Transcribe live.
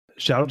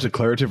Shout out to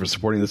Claritin for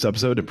supporting this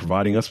episode and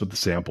providing us with the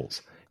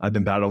samples. I've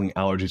been battling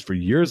allergies for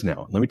years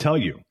now. Let me tell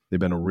you, they've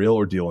been a real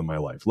ordeal in my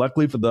life.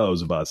 Luckily for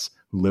those of us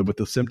who live with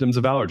the symptoms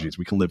of allergies,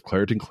 we can live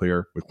Claritin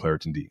Clear with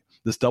Claritin D.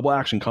 This double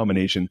action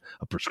combination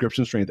of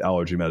prescription strength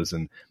allergy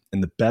medicine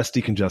and the best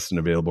decongestant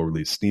available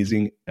relieves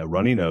sneezing, a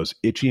runny nose,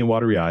 itchy and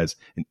watery eyes,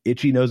 an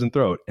itchy nose and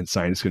throat, and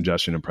sinus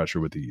congestion and pressure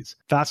with ease.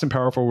 Fast and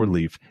powerful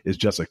relief is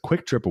just a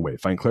quick trip away.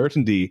 Find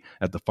Claritin D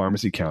at the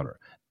pharmacy counter.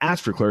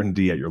 Ask for Claritin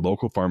D at your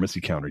local pharmacy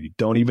counter. You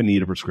don't even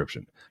need a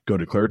prescription. Go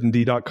to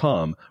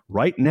ClaritinD.com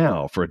right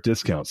now for a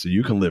discount so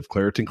you can live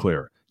Claritin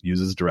Clear. Use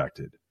as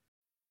directed.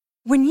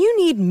 When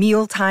you need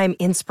mealtime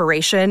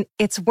inspiration,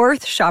 it's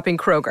worth shopping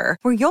Kroger,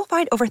 where you'll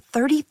find over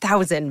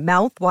 30,000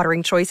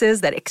 mouth-watering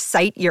choices that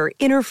excite your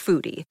inner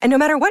foodie. And no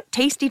matter what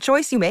tasty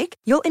choice you make,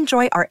 you'll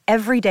enjoy our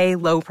everyday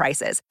low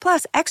prices,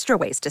 plus extra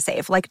ways to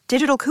save, like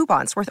digital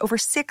coupons worth over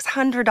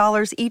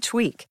 $600 each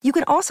week. You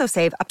can also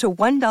save up to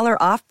 $1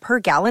 off per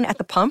gallon at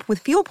the pump with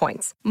fuel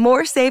points.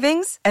 More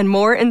savings and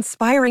more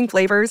inspiring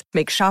flavors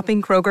make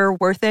shopping Kroger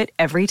worth it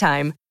every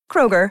time.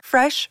 Kroger,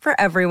 fresh for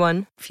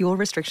everyone. Fuel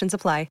restrictions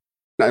apply.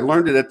 I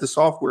learned it at the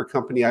software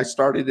company. I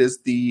started as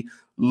the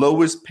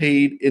lowest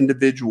paid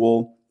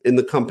individual in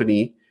the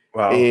company.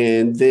 Wow.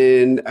 And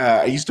then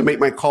I used to make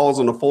my calls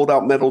on a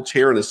fold-out metal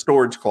chair in a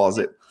storage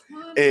closet.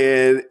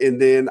 And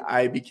then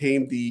I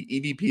became the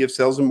EVP of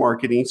sales and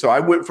marketing. So I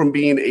went from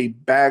being a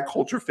bad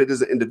culture fit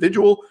as an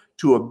individual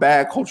to a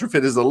bad culture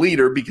fit as a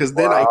leader, because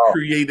then I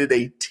created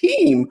a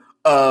team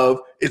of,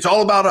 it's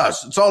all about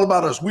us. It's all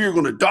about us. We are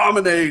going to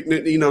dominate.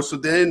 So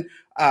then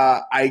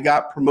I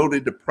got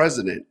promoted to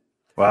president.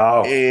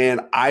 Wow. And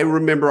I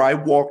remember I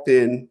walked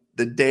in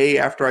the day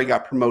after I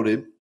got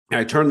promoted, and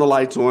I turned the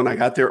lights on. I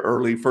got there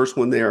early, first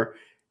one there,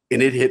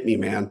 and it hit me,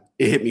 man.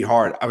 It hit me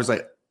hard. I was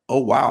like,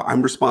 oh, wow,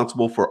 I'm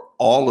responsible for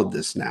all of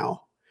this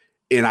now.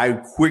 And I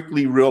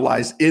quickly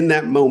realized in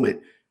that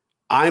moment,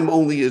 I'm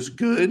only as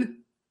good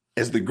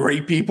as the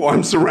great people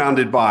I'm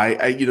surrounded by.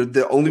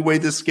 The only way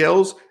this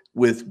scales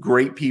with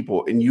great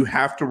people, and you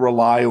have to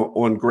rely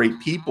on great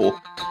people.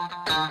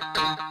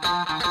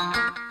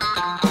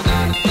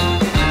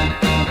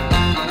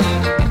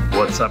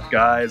 What's up,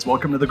 guys?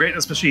 Welcome to The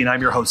Greatness Machine.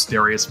 I'm your host,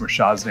 Darius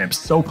Mershaz, and I'm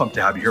so pumped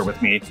to have you here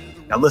with me.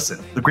 Now listen,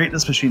 The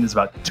Greatness Machine is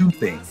about two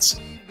things.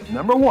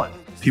 Number one,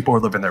 people who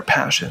are living their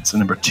passions. And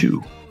number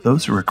two,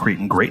 those who are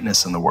creating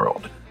greatness in the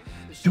world.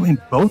 Doing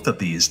both of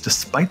these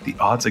despite the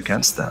odds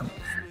against them.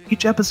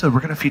 Each episode, we're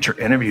going to feature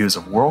interviews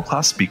of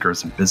world-class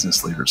speakers and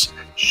business leaders,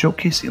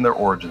 showcasing their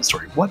origin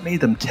story, what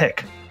made them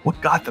tick, what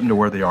got them to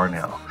where they are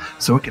now,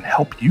 so it can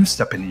help you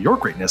step into your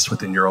greatness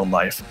within your own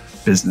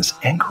life, business,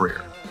 and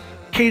career.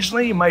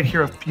 Occasionally, you might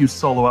hear a few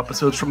solo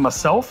episodes from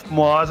myself,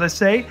 moi, as I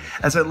say,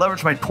 as I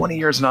leverage my 20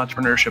 years in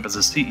entrepreneurship as a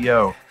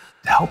CEO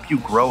to help you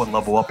grow and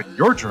level up in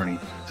your journey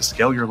to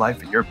scale your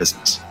life and your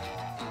business.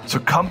 So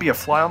come be a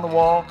fly on the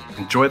wall,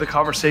 enjoy the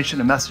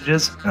conversation and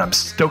messages, and I'm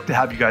stoked to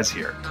have you guys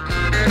here.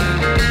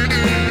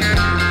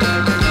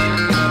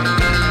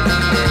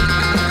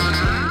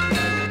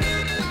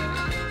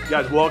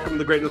 Guys, welcome to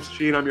The Greatness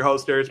Machine. I'm your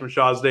host, Darius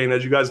Mershaz, and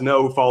as you guys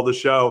know who follow the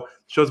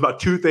show's about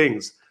two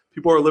things.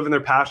 People who are living their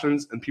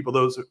passions and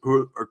those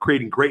who are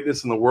creating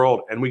greatness in the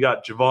world. And we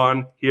got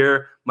Jevon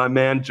here, my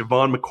man,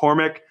 Jevon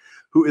McCormick,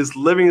 who is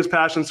living his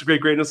passions to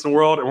create greatness in the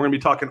world. And we're going to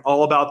be talking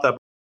all about that. I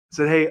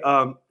said, hey,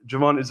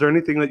 Jevon, is there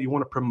anything that you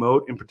want to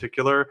promote in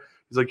particular?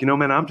 He's like,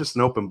 man, I'm just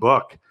an open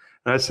book.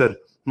 And I said,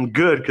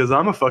 good, because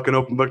I'm a fucking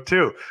open book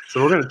too.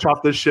 So we're going to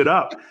chop this shit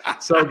up.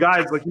 So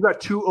guys, you got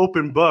two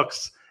open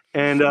books.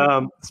 And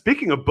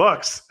speaking of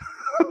books,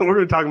 we're going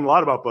to be talking a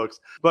lot about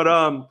books.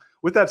 But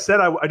with that said,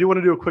 I do want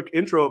to do a quick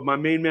intro of my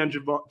main man,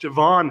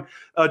 Jevon.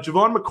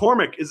 Jevon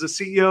McCormick is the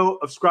CEO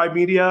of Scribe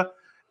Media,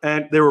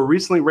 and they were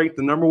recently ranked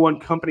the #1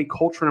 company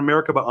culture in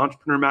America by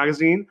Entrepreneur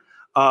Magazine.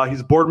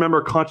 He's a board member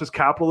of Conscious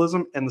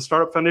Capitalism and the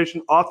Startup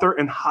Foundation, author,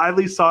 and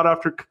highly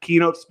sought-after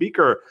keynote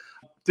speaker.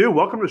 Dude,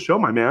 welcome to the show,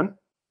 my man.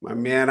 My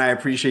man, I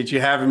appreciate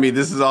you having me.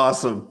 This is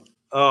awesome.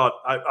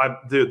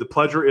 Dude, the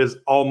pleasure is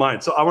all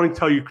mine. So I want to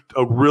tell you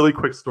a really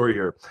quick story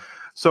here.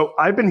 So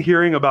I've been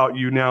hearing about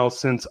you now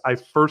since I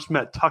first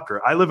met Tucker.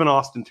 I live in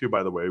Austin too,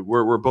 by the way.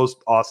 We're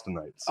both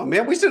Austinites. Oh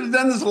man, we should have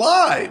done this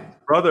live,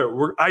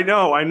 brother. I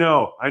know.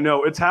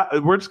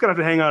 We're just gonna have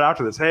to hang out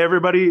after this. Hey,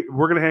 everybody,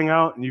 we're gonna hang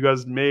out, and you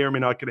guys may or may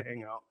not get to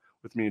hang out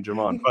with me and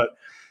Jevon. But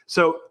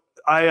so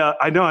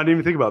I know I didn't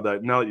even think about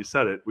that. Now that you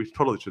said it, we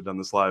totally should have done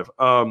this live.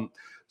 I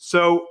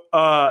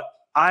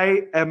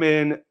am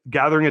in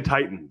Gathering of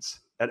Titans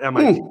at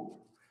MIT,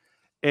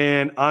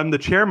 and I'm the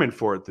chairman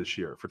for it this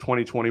year for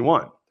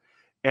 2021.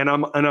 And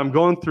I'm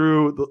going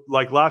through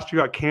last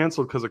year got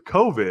canceled because of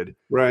COVID.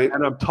 Right.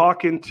 And I'm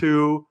talking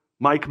to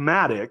Mike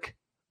Maddock,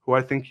 who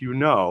I think you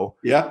know.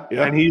 Yeah.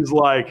 And he's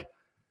like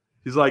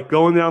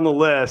going down the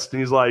list, and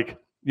he's like,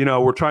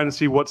 we're trying to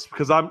see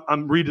because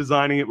I'm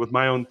redesigning it with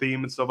my own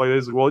theme and stuff like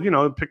this. Well,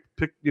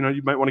 pick,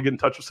 you might want to get in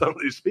touch with some of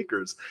these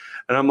speakers.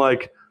 And I'm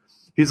like,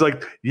 he's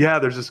like, yeah,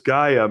 there's this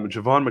guy,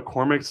 Jevon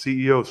McCormick,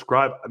 CEO of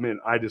Scribe. I mean,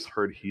 I just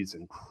heard he's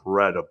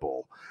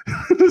incredible.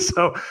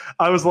 So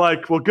I was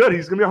like, well, good.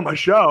 He's going to be on my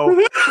show. And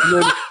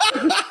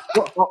then,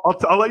 well,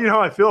 I'll let you know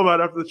how I feel about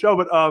it after the show.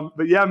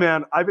 But yeah,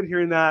 man, I've been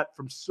hearing that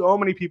from so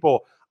many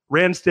people.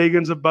 Rand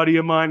Stagen's a buddy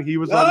of mine. He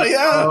was on the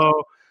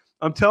show.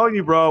 I'm telling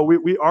you, bro,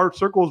 we our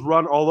circles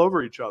run all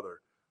over each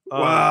other.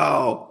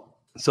 Wow.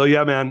 So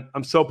yeah, man,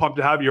 I'm so pumped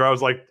to have you. I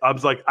was like,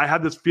 I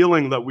had this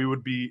feeling that we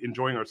would be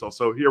enjoying ourselves.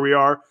 So here we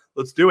are.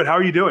 Let's do it. How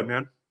are you doing,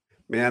 man?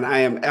 Man, I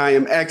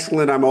am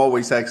excellent. I'm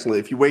always excellent.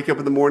 If you wake up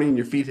in the morning and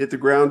your feet hit the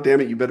ground,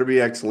 damn it, you better be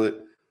excellent.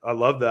 I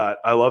love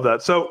that.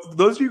 So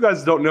those of you guys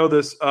that don't know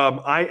this,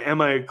 I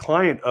am a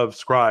client of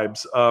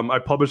Scribes. I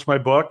published my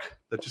book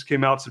that just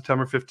came out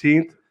September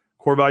 15th,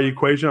 Core Value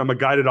Equation. I'm a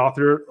guided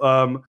author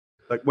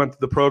that went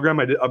through the program.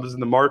 I was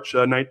in the March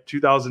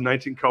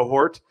 2019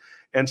 cohort.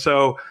 And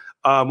so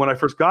when I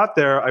first got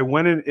there, I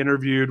went and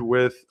interviewed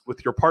with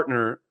your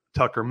partner,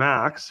 Tucker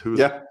Max, who's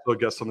a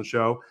guest on the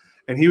show.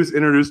 And he was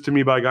introduced to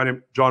me by a guy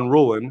named John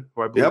Rulin,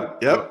 who I believe.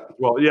 Yep.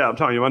 Well, yeah, I'm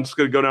telling you, I'm just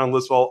going to go down and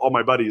list all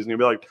my buddies. And you'll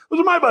be like, those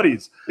are my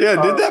buddies.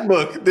 Yeah, did that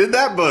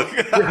book.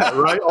 Yeah,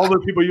 right? All the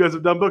people you guys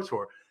have done books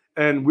for.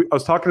 And I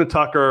was talking to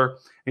Tucker,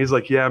 and he's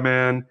like, yeah,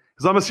 man,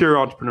 because I'm a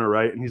serial entrepreneur,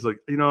 right? And he's like,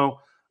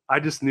 I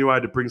just knew I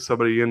had to bring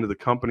somebody into the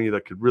company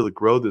that could really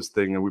grow this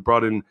thing. And we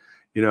brought in,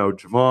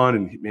 Jevon,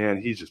 and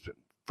man, he's just been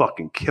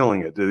fucking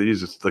killing it, dude. He's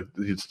just like,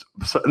 and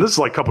this is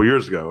like a couple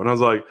years ago. And I was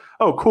like,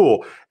 oh,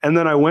 cool. And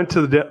then I went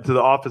to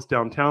the office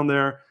downtown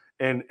there,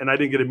 and I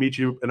didn't get to meet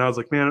you. And I was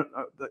like, man,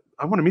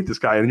 I want to meet this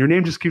guy. And your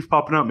name just keeps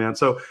popping up, man.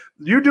 So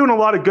you're doing a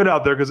lot of good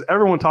out there because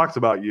everyone talks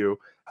about you.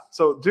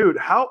 So, dude,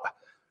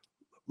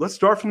 let's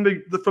start from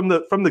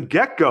the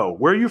get-go.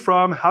 Where are you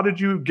from? How did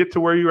you get to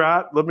where you're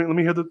at? Let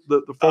me hear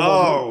the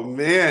Oh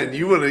man,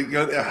 you want to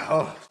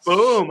go?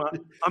 Boom!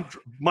 I'm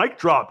mic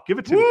drop. Give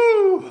it to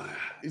me.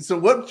 So,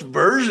 what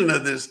version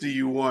of this do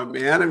you want,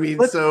 man? I mean,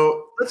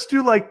 let's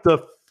do like the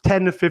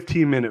 10 to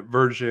 15 minute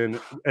version,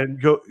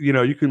 and go.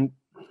 You can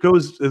go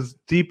as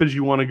deep as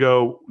you want to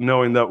go,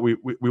 knowing that we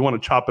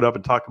want to chop it up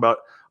and talk about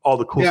all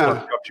the cool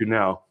stuff you're up to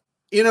now.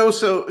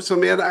 So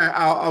man,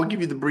 I'll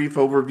give you the brief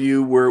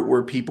overview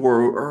where people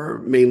are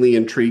mainly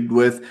intrigued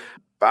with.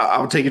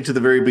 I'll take it to the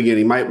very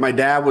beginning. My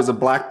dad was a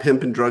black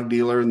pimp and drug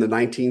dealer in the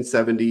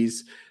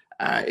 1970s.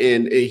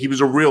 And he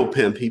was a real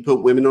pimp. He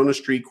put women on a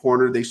street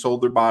corner. They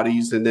sold their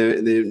bodies. And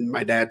then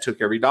my dad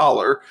took every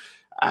dollar.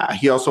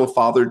 He also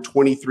fathered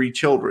 23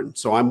 children.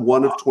 So I'm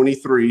one of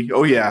 23.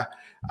 Oh, yeah.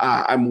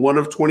 I'm one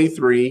of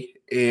 23.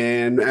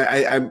 And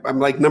I'm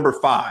like number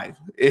 5.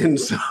 And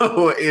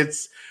so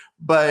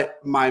but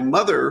my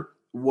mother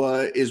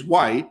is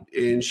white,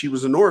 and she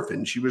was an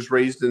orphan. She was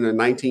raised in a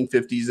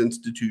 1950s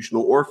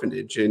institutional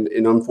orphanage. And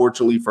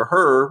unfortunately for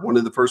her, one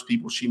of the first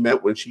people she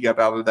met when she got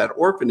out of that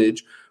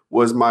orphanage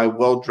was my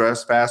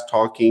well-dressed,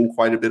 fast-talking,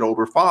 quite a bit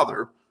older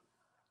father.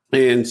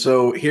 And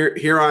so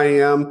here I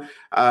am.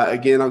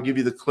 Again, I'll give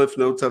you the cliff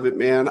notes of it,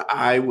 man.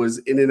 I was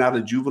in and out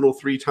of juvenile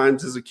 3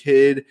 times as a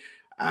kid.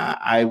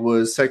 I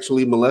was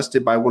sexually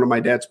molested by one of my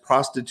dad's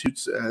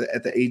prostitutes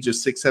at the age of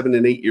 6, 7,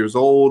 and 8 years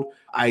old.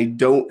 I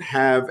don't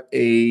have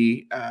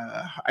I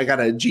got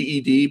a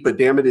GED, but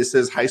damn it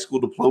says high school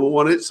diploma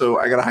on it. So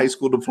I got a high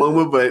school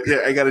diploma, but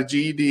yeah, I got a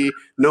GED,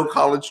 no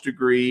college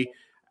degree.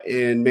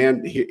 And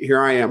man, here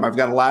I am. I've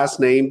got a last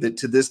name that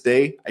to this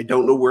day, I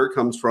don't know where it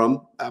comes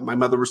from. My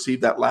mother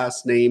received that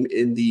last name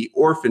in the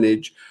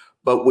orphanage,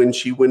 but when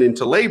she went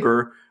into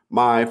labor,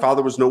 my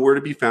father was nowhere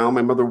to be found.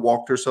 My mother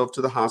walked herself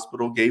to the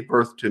hospital, gave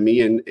birth to me,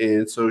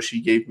 and so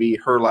she gave me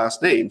her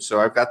last name. So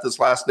I've got this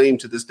last name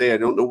to this day. I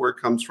don't know where it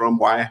comes from,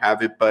 why I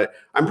have it, but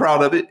I'm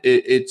proud of it.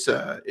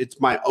 It's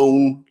my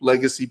own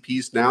legacy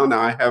piece now. Now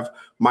I have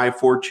my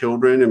 4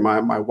 children, and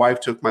my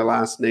wife took my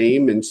last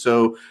name, and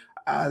so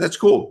that's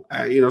cool.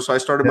 So I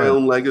started my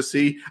own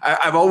legacy.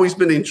 I've always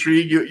been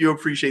intrigued. You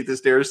appreciate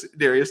this,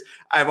 Darius.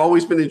 I've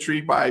always been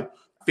intrigued by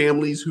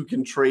families who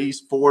can trace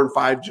 4 and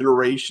 5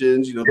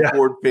 generations, the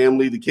Ford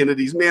family, the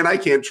Kennedys. Man, I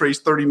can't trace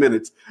 30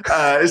 minutes.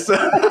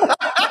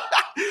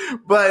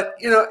 But,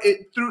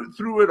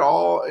 through it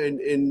all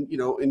and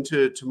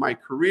into my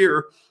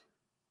career,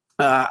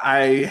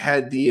 I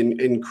had the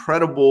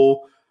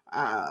incredible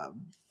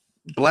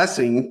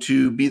blessing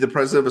to be the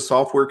president of a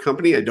software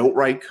company. I don't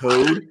write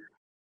code.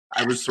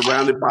 I was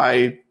surrounded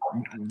by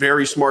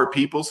very smart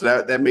people, so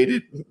that made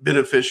it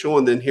beneficial.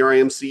 And then here I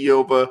am,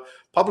 CEO of a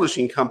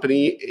publishing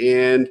company,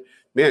 and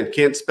man,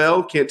 can't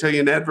spell, can't tell you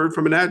an adverb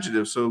from an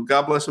adjective. So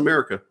God bless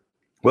America.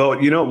 Well,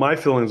 my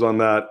feelings on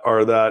that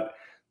are that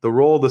the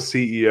role of the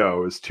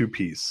CEO is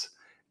 2-piece.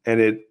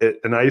 And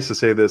and I used to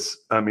say this,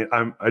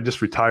 I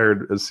just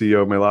retired as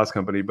CEO of my last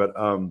company, but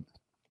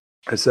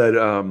I said,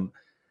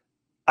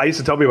 I used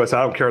to tell people, I said,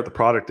 I don't care what the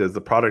product is.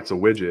 The product's a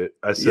widget.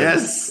 I said,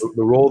 yes.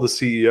 The role of the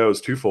CEO is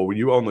twofold. When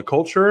you own the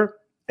culture,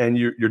 and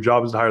your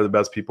job is to hire the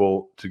best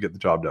people to get the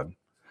job done.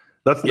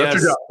 That's your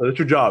job. That's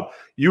your job.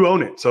 You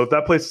own it. So if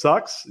that place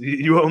sucks,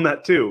 you own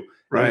that too.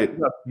 Right. If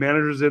you got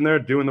managers in there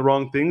doing the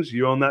wrong things,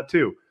 you own that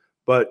too.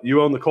 but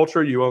you own the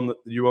culture, you own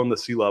the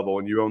C-level,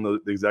 and you own the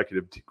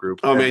executive group.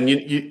 Oh man,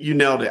 you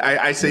nailed it.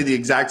 I say the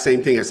exact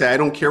same thing. I say I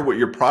don't care what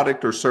your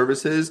product or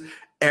service is.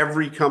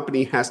 Every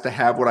company has to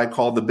have what I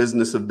call the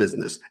business of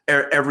business.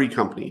 Every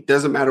company,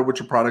 doesn't matter what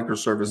your product or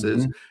service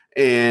is.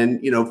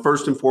 And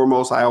first and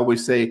foremost, I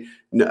always say,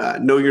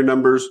 know your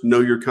numbers,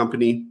 know your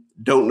company.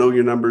 Don't know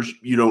your numbers,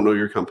 you don't know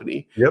your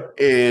company. Yep.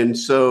 And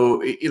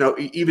so,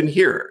 even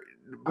here,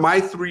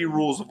 my 3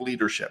 rules of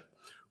leadership.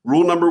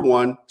 Rule number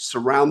 1,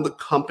 surround the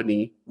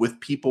company with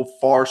people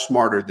far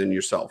smarter than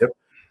yourself. Yep.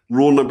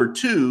 Rule number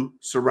 2,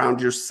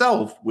 surround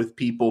yourself with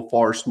people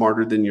far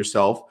smarter than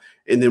yourself.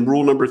 And then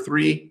rule number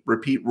 3,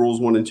 repeat rules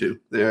 1 and 2.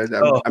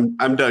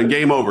 I'm done.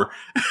 Game over.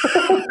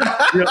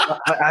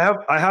 I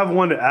have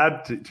one to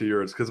add to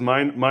yours because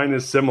mine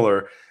is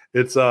similar.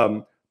 It's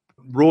rule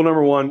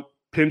number 1,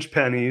 pinch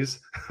pennies,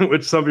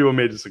 which some people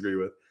may disagree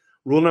with.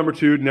 Rule number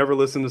 2, never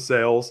listen to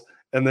sales.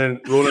 And then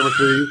rule number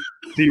 3,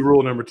 see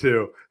rule number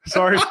 2.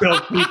 Sorry,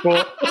 sales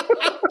people.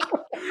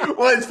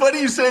 Well, it's funny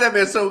you say that,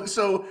 man.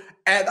 So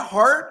at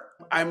heart,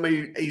 I'm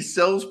a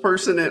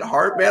salesperson at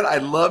heart, man. I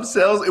love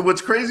sales. And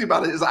what's crazy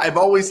about it is I've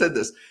always said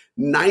this,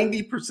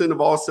 90%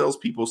 of all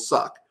salespeople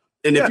suck.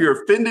 And if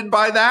you're offended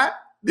by that,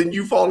 then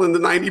you fall in the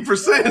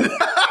 90%.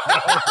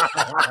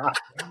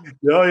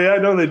 Oh yeah,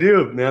 no, they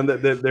do, man.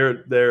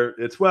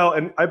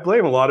 And I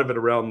blame a lot of it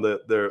around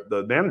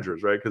the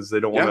managers, right? Because they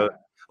don't want to.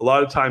 A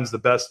lot of times, the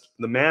best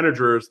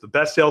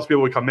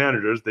salespeople become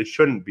managers. They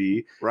shouldn't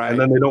be, right? And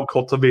then they don't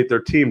cultivate their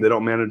team. They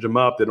don't manage them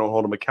up. They don't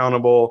hold them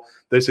accountable.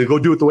 They say, "Go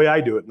do it the way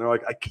I do it," and they're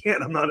like, "I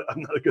can't. I'm not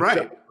a good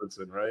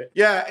salesperson," right?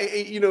 Yeah,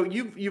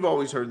 you've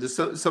always heard this.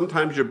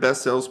 Sometimes your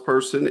best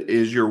salesperson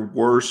is your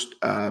worst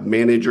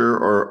manager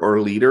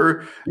or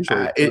leader.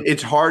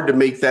 It's hard to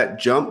make that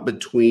jump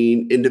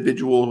between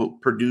individual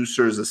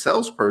producer as a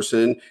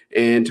salesperson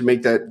and to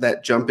make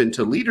that jump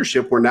into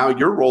leadership, where now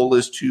your role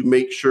is to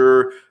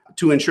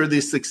ensure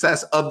the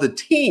success of the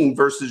team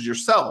versus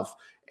yourself.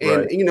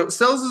 And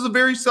sales is a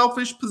very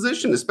selfish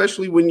position,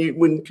 especially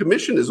when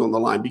commission is on the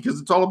line,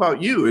 because it's all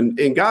about you.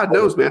 And God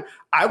knows, man,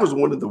 I was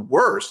one of the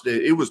worst.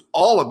 It was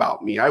all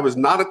about me. I was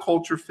not a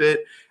culture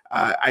fit.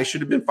 I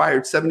should have been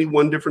fired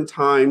 71 different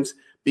times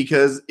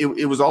because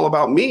it was all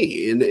about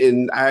me,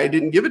 and I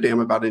didn't give a damn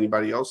about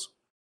anybody else.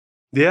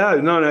 Yeah,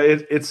 no,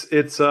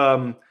 it's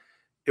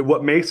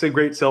what makes a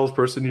great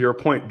salesperson, to your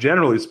point,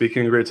 generally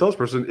speaking, a great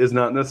salesperson is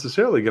not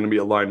necessarily going to be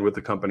aligned with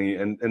the company.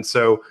 And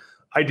so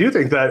I do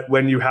think that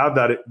when you have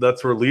that,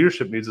 that's where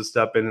leadership needs to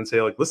step in and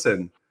say, like,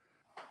 listen,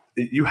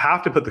 you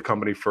have to put the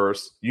company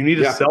first. You need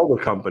to sell the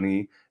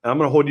company. And I'm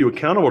going to hold you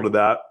accountable to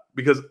that,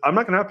 because I'm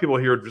not going to have people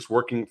here just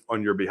working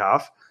on your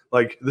behalf.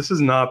 Like, this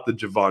is not the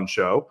Jevon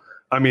show.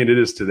 I mean, it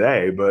is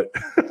today, but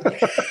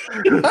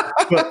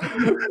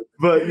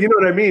but you know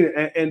what I mean?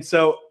 And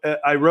so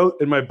I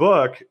wrote in my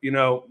book,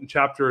 in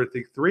chapter, I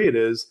think 3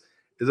 is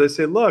I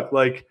say, look,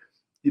 like,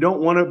 you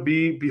don't want to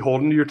be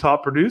beholden to your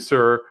top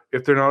producer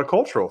if they're not a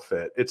cultural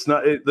fit. It's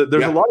not,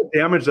 there's a lot of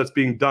damage that's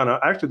being done. I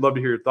actually love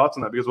to hear your thoughts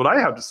on that, because what I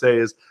have to say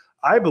is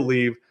I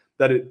believe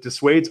that it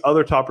dissuades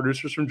other top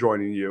producers from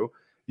joining you.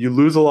 You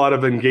lose a lot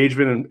of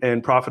engagement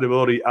and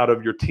profitability out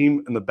of your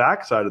team in the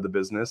backside of the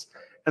business.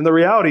 And the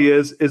reality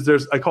is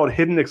there's, I call it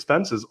hidden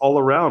expenses all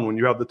around when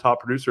you have the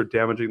top producer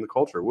damaging the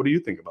culture. What do you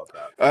think about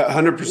that?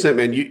 100%,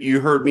 man. You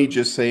heard me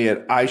just say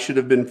it. I should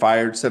have been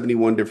fired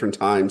 71 different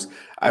times.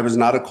 I was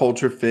not a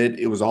culture fit.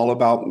 It was all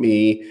about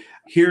me.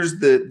 Here's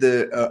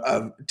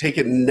take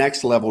it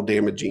next level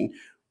damaging.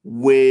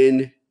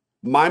 When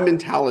my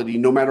mentality,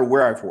 no matter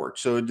where I've worked,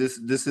 so this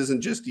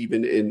isn't just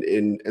even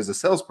in as a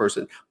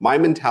salesperson, my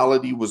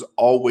mentality was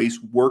always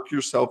work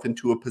yourself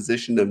into a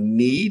position of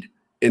need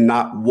and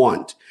not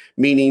want,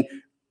 meaning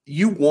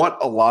you want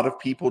a lot of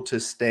people to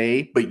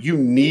stay, but you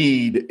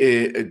need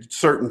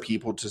certain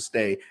people to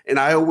stay. And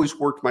I always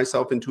worked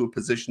myself into a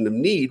position of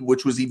need,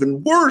 which was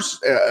even worse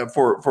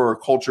for a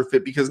culture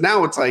fit, because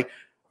now it's like,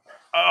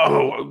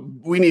 oh,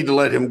 we need to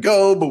let him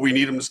go, but we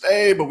need him to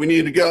stay, but we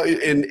need to go.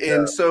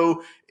 And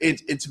so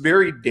it's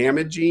very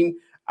damaging.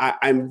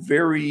 I'm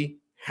very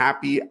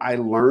happy I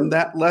learned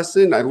that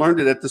lesson. I learned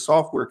it at the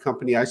software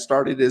company. I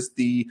started as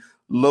the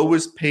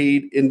lowest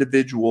paid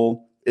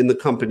individual in the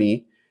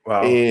company.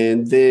 Wow.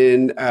 And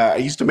then I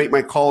used to make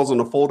my calls on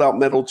a fold out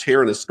metal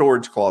chair in a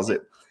storage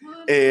closet.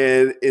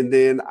 And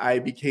then I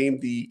became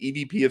the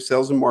EVP of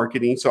sales and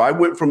marketing. So I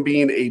went from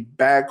being a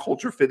bad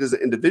culture fit as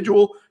an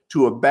individual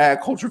to a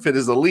bad culture fit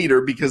as a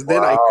leader, because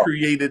then I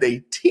created a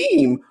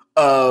team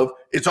of,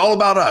 it's all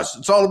about us.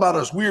 It's all about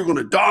us. We are going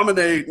to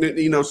dominate,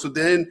 so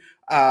then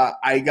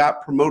I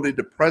got promoted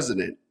to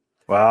president.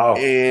 Wow.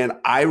 And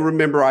I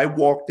remember I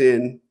walked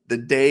in the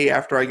day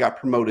after I got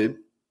promoted,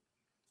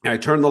 and I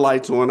turned the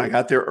lights on. I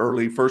got there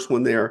early, first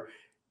one there,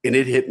 and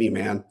it hit me,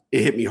 man.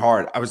 It hit me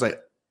hard. I was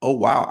like, oh,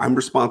 wow, I'm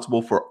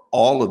responsible for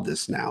all of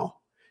this now.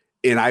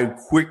 And I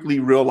quickly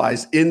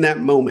realized in that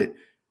moment,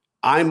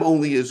 I'm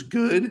only as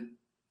good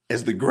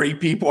as the great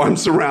people I'm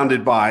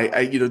surrounded by.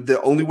 The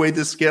only way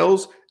this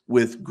scales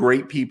with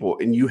great people,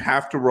 and you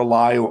have to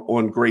rely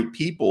on great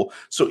people.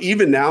 So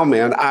even now,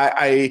 man,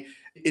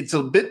 It's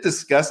a bit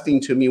disgusting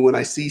to me when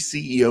I see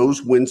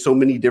CEOs win so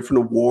many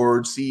different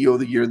awards, CEO of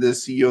the year,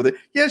 this, CEO of the,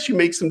 yes, you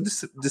make some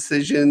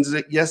decisions.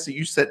 Yes,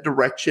 you set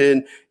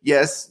direction.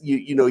 Yes,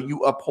 you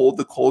uphold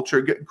the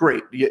culture.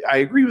 Great. I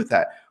agree with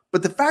that.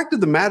 But the fact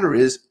of the matter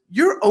is,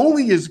 you're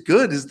only as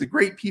good as the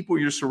great people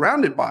you're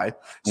surrounded by.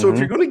 So if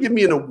you're going to give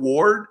me an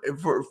award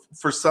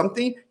for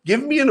something,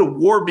 give me an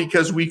award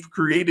because we've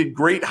created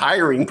great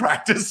hiring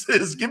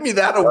practices. Give me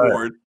that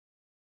award.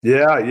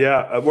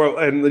 Yeah. Well,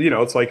 and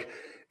it's like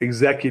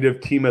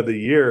executive team of the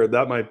year.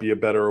 That might be a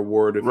better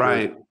award if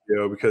right.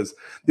 you're because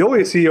the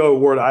only CEO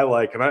award I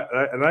like, and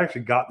I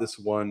actually got this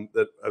one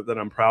that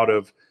I'm proud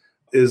of,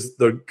 is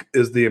the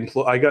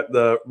employee.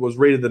 Was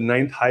rated the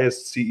 9th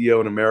highest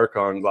CEO in America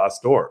on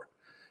Glassdoor.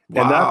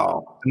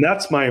 Wow. And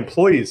that's my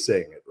employees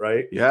saying it,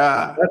 right?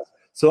 Yeah.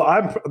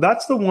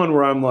 That's the one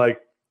where I'm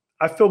like,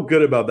 I feel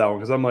good about that one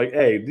because I'm like,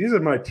 hey, these are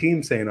my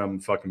team saying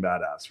I'm fucking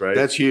badass, right?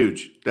 That's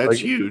huge. That's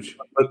huge.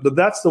 But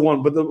that's the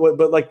one.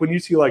 But like when you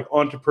see like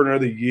entrepreneur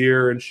of the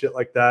year and shit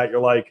like that, you're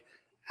like,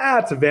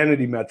 it's a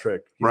vanity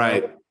metric,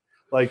 right? know?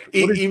 Like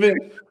even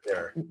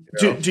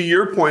to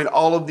your point,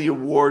 all of the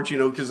awards,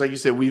 because like you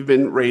said, we've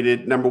been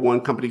rated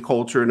 #1 company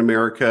culture in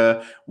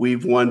America.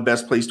 We've won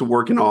best place to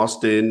work in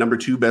Austin,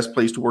 #2 best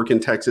place to work in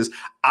Texas.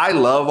 I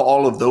love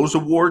all of those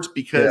awards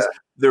because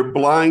they're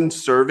blind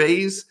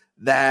surveys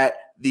that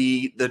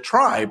the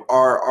tribe,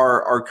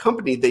 our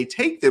company, they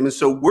take them. And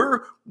so we're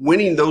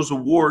winning those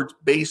awards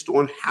based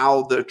on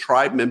how the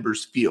tribe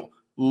members feel.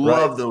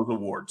 Love those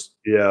awards.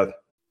 Yeah.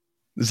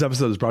 This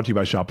episode is brought to you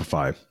by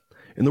Shopify.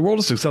 In the world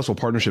of successful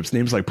partnerships,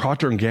 names like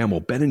Procter & Gamble,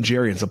 Ben &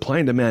 Jerry, and Supply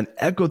and Demand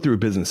echo through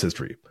business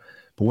history.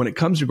 But when it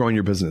comes to growing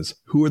your business,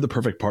 who are the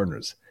perfect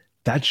partners?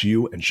 That's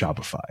you and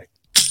Shopify.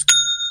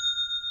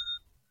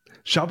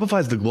 Shopify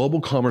is the global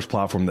commerce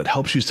platform that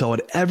helps you sell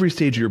at every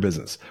stage of your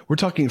business. We're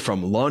talking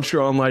from launch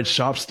your online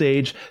shop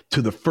stage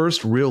to the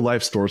first real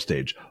life store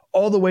stage,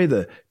 all the way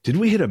to, did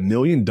we hit $1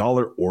 million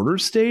order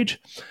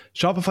stage?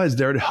 Shopify is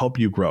there to help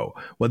you grow.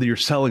 Whether you're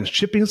selling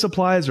shipping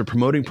supplies or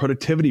promoting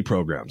productivity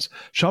programs,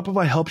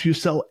 Shopify helps you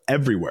sell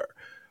everywhere.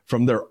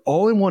 From their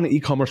all-in-one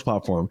e-commerce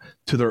platform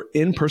to their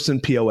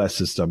in-person POS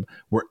system,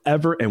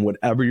 wherever and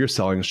whatever you're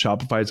selling,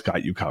 Shopify's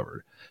got you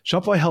covered.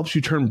 Shopify helps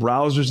you turn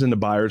browsers into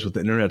buyers with the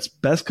internet's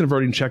best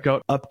converting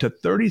checkout, up to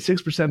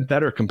 36%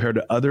 better compared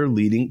to other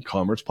leading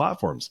commerce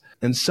platforms.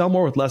 And sell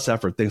more with less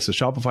effort thanks to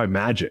Shopify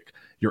Magic,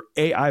 your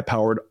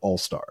AI-powered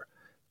all-star.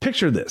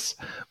 Picture this,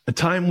 a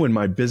time when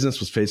my business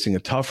was facing a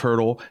tough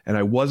hurdle and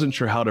I wasn't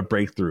sure how to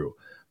break through.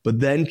 But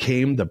then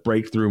came the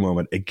breakthrough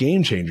moment, a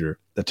game changer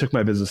that took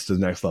my business to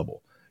the next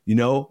level. You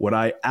know, what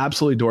I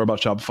absolutely adore about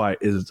Shopify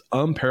is its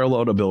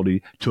unparalleled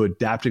ability to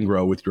adapt and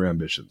grow with your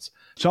ambitions.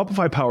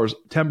 Shopify powers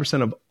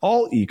 10% of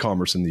all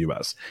e-commerce in the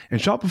US,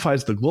 and Shopify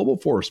is the global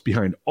force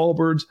behind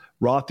Allbirds,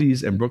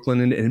 Rothy's, and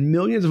Brooklinen, and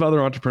millions of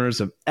other entrepreneurs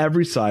of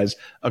every size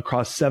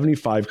across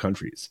 75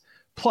 countries.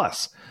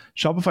 Plus,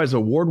 Shopify's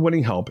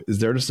award-winning help is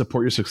there to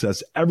support your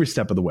success every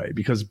step of the way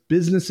because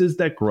businesses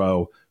that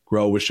grow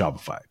with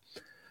Shopify.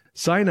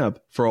 Sign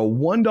up for a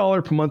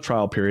 $1 per month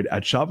trial period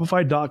at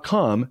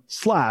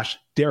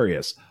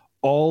shopify.com/Darius,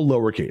 all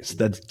lowercase.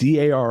 That's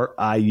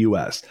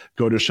DARIUS.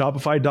 Go to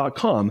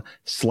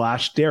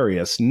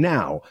shopify.com/Darius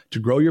now to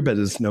grow your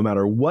business no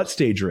matter what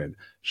stage you're in.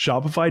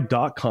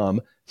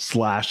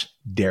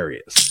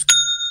 Shopify.com/Darius.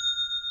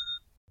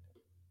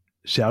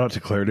 Shout out to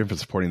Claritin for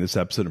supporting this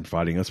episode and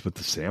providing us with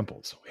the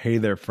samples. Hey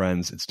there,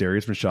 friends. It's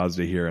Darius from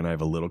Shazday here, and I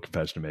have a little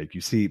confession to make. You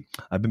see,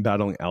 I've been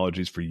battling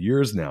allergies for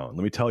years now, and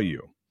let me tell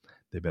you,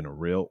 they've been a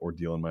real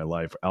ordeal in my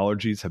life.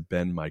 Allergies have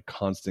been my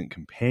constant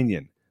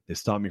companion. They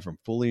stop me from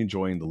fully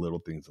enjoying the little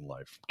things in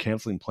life,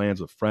 canceling plans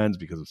with friends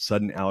because of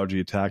sudden allergy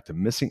attack to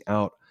missing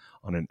out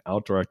on an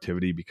outdoor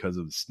activity because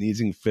of the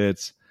sneezing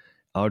fits.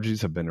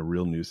 Allergies have been a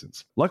real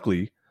nuisance.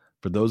 Luckily,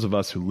 for those of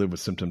us who live with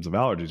symptoms of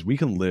allergies, we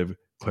can live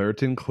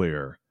Claritin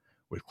Clear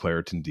with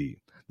Claritin D.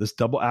 This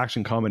double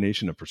action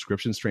combination of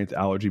prescription strength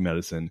allergy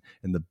medicine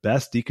and the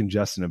best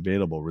decongestant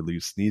available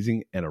relieves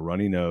sneezing and a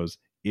runny nose,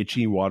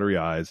 itchy, watery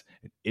eyes,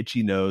 an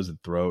itchy nose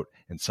and throat,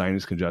 and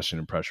sinus congestion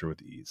and pressure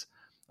with ease.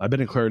 I've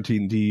been a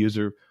Claritin D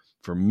user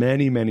for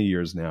many, many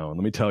years now, and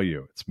let me tell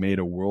you, it's made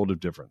a world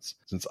of difference.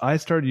 Since I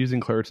started using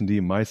Claritin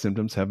D, my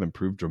symptoms have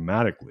improved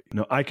dramatically.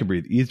 Now I can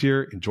breathe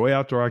easier, enjoy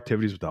outdoor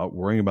activities without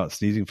worrying about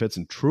sneezing fits,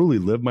 and truly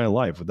live my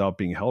life without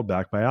being held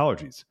back by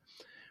allergies.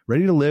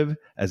 Ready to live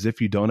as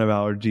if you don't have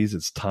allergies?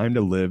 It's time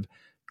to live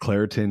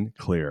Claritin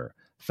Clear.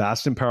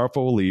 Fast and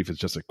powerful relief is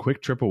just a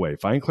quick trip away.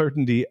 Find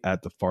Claritin D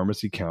at the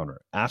pharmacy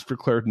counter. Ask for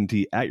Claritin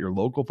D at your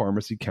local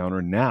pharmacy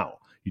counter now.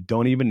 You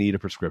don't even need a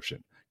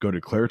prescription. Go to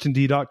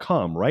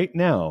ClaritinD.com right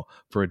now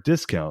for a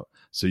discount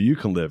so you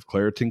can live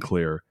Claritin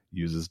Clear.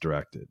 Use as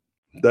directed.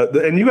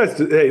 And you guys,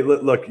 hey,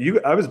 look,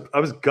 I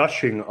was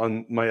gushing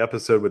on my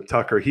episode with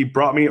Tucker. He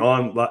brought me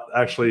on.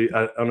 Actually,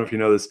 I don't know if you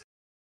know this.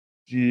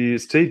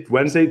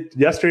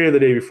 Yesterday or the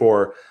day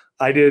before,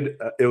 I did.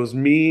 It was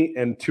me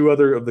and two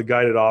other of the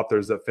guided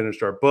authors that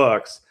finished our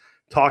books.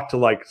 Talked to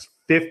like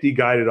 50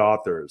 guided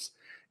authors,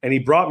 And he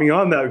brought me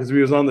on that because he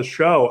was on the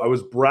show. I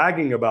was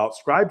bragging about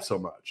Scribe so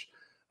much.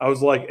 I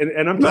was like,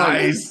 and I'm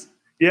nice.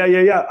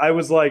 Yeah. I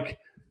was like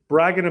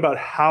bragging about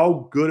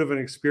how good of an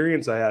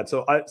experience I had.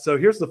 So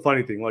here's the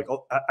funny thing. Like,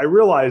 I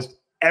realized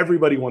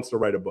everybody wants to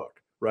write a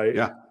book, right?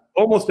 Yeah.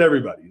 Almost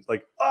everybody.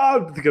 Like, oh,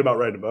 I'm thinking about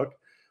writing a book.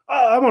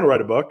 Oh, I want to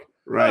write a book.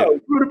 Right. Oh,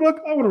 you wrote a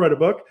book? I want to write a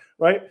book.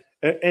 Right.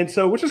 And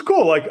so, which is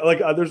cool. Like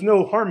there's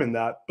no harm in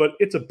that, but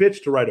it's a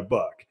bitch to write a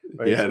book.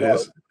 Right? Yeah, it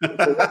is.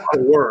 It's a lot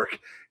of work.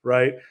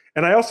 Right.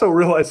 And I also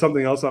realized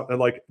something else.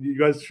 Like, you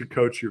guys should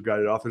coach your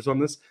guided authors on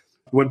this.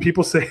 When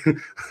people say,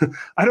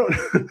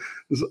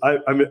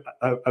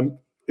 I'm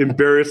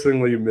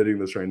embarrassingly admitting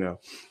this right now.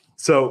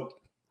 So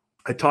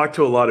I talk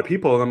to a lot of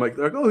people and I'm like,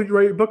 oh, who'd you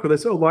write your book with? They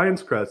say, oh,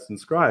 Lion's Crest and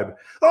Scribe.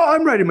 Oh,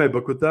 I'm writing my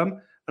book with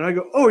them. And I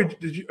go, oh,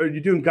 are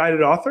you doing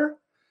guided author?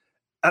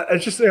 I'm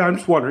just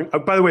wondering.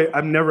 By the way,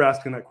 I'm never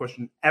asking that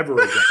question ever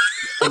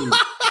again.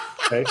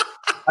 Okay.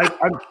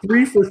 I'm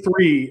 3 for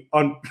 3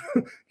 on,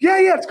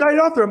 yeah, it's guided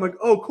author. I'm like,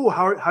 oh, cool.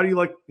 How do you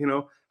like,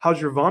 how's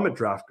your vomit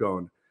draft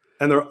going?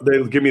 And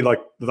they give me like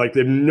they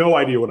have no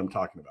idea what I'm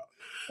talking about.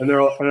 And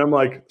I'm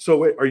like, so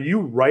wait, are you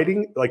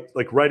writing like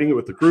writing it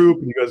with the group?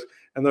 And he goes,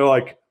 and they're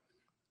like,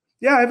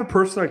 yeah, I have a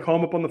person. I call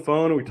him up on the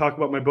phone and we talk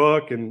about my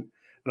book. And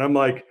I'm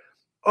like,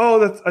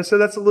 oh, I said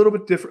that's a little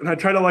bit different. And I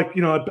try to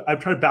I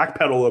try to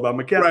backpedal a little bit. I'm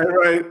like, yeah,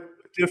 right.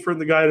 Different,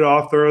 the guided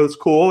author. That's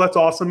cool. That's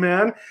awesome,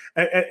 man.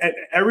 And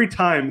every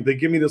time they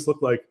give me this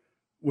look like,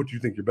 what do you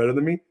think? You're better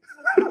than me?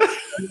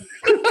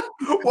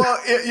 Well,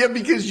 yeah,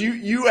 because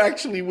you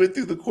actually went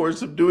through the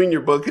course of doing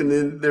your book, and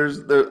then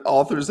there's the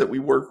authors that we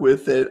work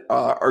with that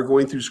are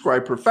going through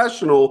Scribe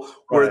Professional,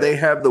 where they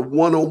have the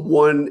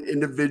one-on-one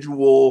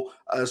individual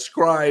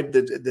scribe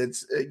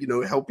that's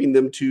helping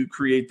them to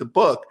create the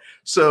book.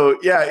 So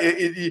yeah,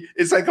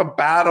 it's like a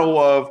battle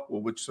of,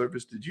 well, which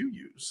service did you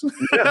use?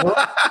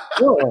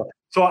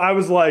 So I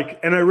was like,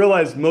 and I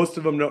realized most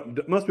people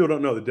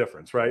don't know the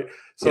difference, right?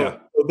 So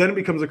then it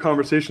becomes a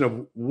conversation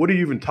of, what are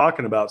you even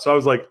talking about? So I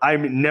was like,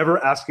 I'm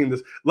never asking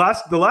this.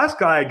 The last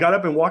guy got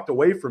up and walked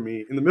away from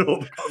me in the middle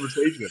of the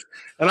conversation.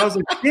 And I was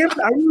like, damn,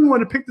 I really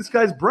want to pick this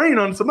guy's brain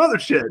on some other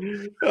shit.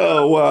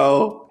 Oh,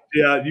 wow.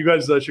 Yeah, you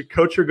guys should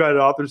coach your guided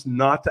authors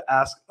not to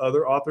ask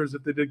other authors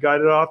if they did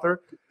guided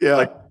author.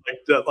 Yeah.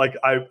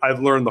 I've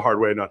learned the hard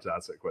way not to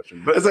ask that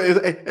question. But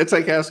it's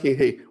like asking,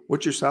 hey,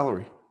 what's your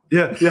salary?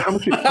 Yeah. How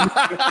much you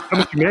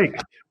make?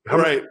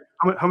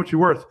 How much you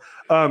worth?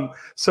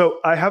 So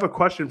I have a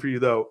question for you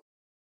though.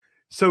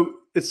 So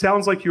it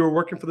sounds like you were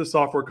working for the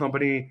software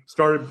company,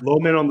 started low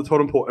man on the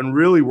totem pole, and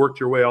really worked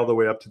your way all the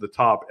way up to the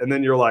top. And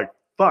then you're like,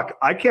 fuck,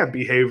 I can't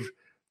behave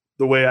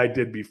the way I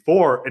did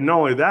before. And not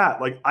only that,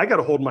 like, I got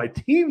to hold my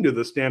team to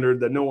the standard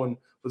that no one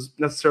was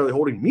necessarily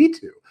holding me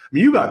to.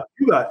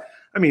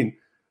 I mean,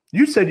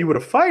 you said you would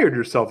have fired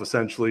yourself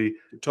essentially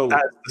as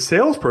the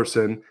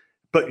salesperson,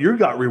 but you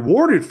got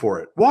rewarded for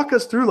it. Walk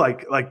us through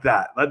like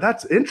that.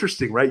 That's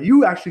interesting, right?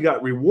 You actually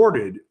got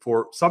rewarded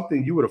for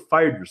something you would have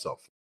fired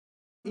yourself for.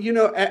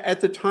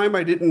 At the time,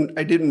 I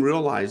didn't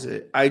realize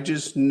it. I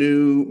just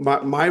knew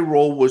my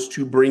role was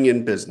to bring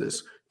in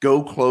business,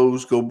 go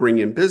close, go bring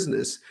in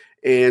business.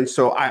 And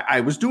so I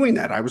was doing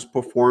that. I was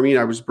performing,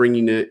 I was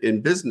bringing it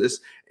in business.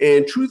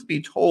 And truth be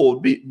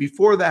told,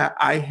 before that,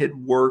 I had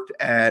worked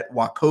at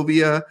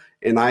Wachovia,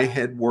 and I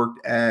had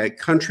worked at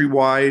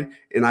Countrywide,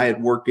 and I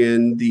had worked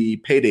in the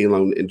payday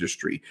loan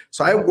industry.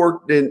 So I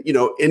worked in,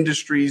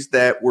 industries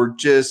that were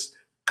just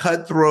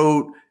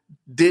cutthroat,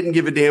 didn't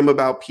give a damn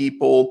about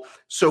people.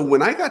 So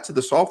when I got to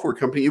the software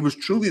company, it was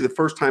truly the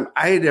first time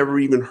I had ever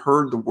even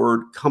heard the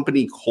word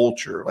company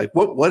culture. Like,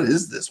 what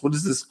is this? What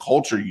is this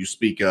culture you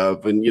speak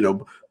of? And,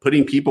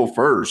 putting people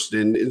first.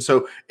 And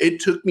so it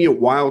took me a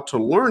while to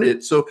learn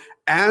it. So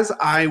as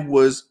I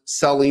was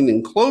selling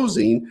and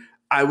closing,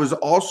 I was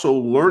also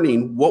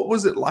learning, what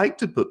was it like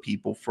to put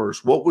people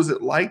first? What was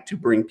it like to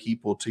bring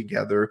people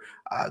together,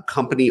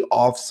 company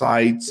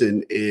offsites,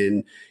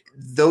 and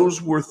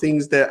those were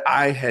things that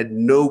I had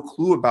no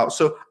clue about.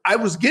 So I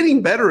was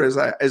getting better as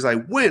I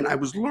went. I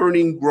was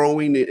learning,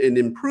 growing, and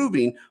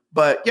improving.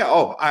 But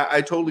yeah,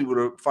 I totally would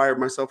have fired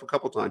myself a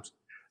couple times.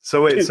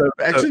 So wait,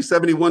 actually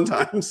 71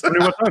 times.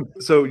 71 times.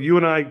 So you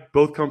and I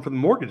both come from the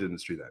mortgage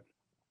industry then.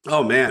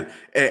 Oh man,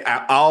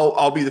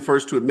 I'll be the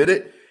first to admit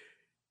it.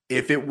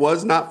 If it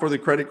was not for the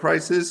credit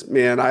crisis,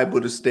 man, I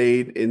would have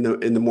stayed in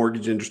the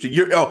mortgage industry.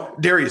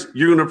 Darius,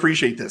 you're going to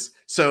appreciate this.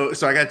 So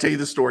I got to tell you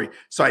the story.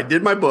 So I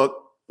did my book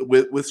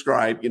with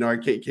Scribe. I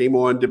came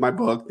on, did my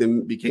book,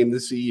 then became the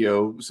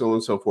CEO, so on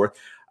and so forth.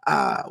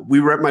 We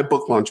were at my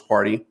book launch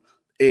party,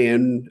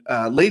 and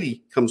a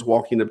lady comes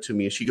walking up to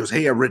me, and she goes,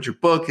 "Hey, I read your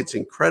book. It's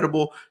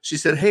incredible." She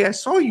said, "Hey, I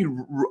saw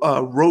you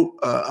wrote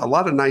a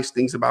lot of nice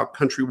things about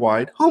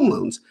Countrywide home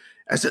loans."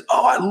 I said,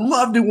 "Oh, I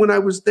loved it when I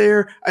was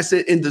there." I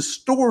said, "In the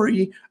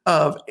story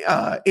of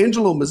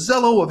Angelo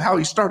Mazzello, of how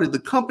he started the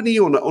company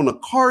on a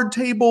card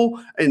table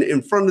and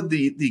in front of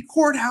the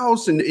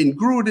courthouse and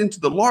grew it into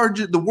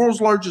the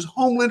world's largest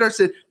home lender." I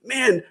said,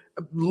 "Man,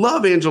 I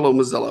love Angelo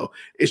Mazzello."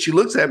 And she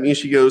looks at me and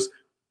she goes,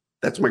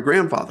 "That's my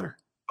grandfather."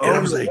 And I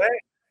was like,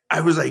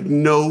 I was like,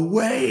 no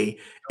way.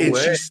 And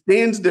she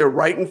stands there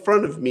right in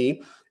front of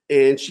me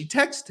and she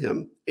texted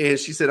him and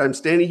she said, I'm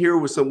standing here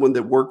with someone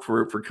that worked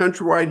for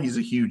Countrywide. He's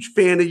a huge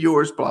fan of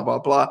yours, blah, blah,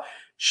 blah.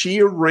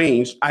 She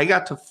arranged, I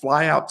got to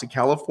fly out to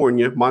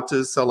California,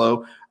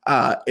 Monticello,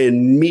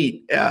 and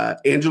meet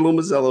Angelo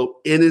Mazzello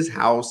in his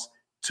house,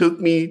 took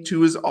me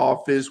to his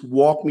office,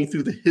 walked me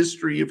through the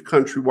history of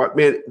Countrywide.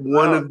 Man,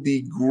 one of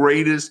the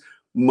greatest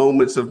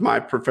moments of my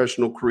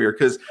professional career.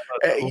 Because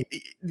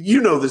you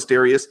know this,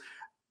 Darius,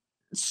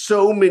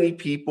 so many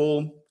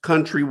people,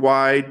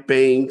 Countrywide,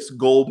 banks,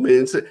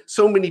 Goldman's,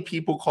 so many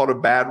people called a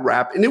bad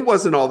rap. And it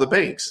wasn't all the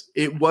banks.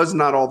 It was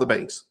not all the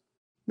banks.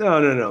 No.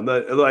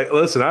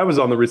 Listen, I was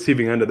on the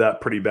receiving end of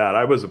that pretty bad.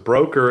 I was a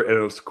broker and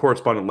I was a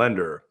correspondent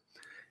lender.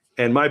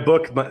 And my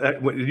book,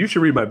 you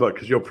should read my book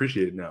because you'll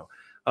appreciate it now.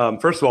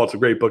 First of all, it's a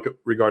great book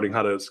regarding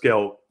how to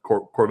scale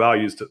core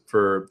values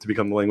to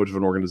become the language of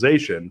an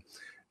organization,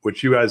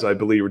 which you guys, I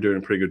believe, are doing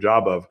a pretty good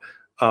job of.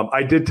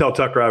 I did tell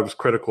Tucker I was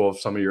critical of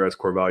some of your guys'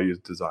 core values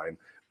design,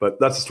 but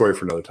that's a story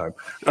for another time.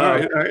 All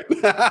right.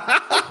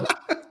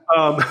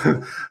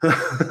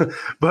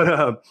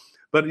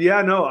 But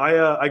yeah, no,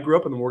 I grew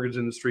up in the mortgage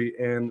industry,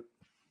 and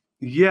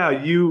yeah,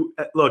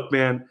 look,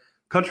 man,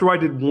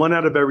 Countrywide did 1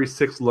 out of every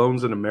 6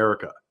 loans in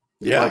America.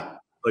 Yeah.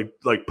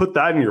 Like put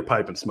that in your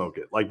pipe and smoke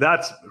it. Like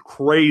that's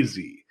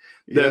crazy.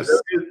 Yes.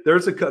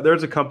 There's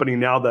a company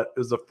now that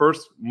is the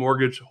first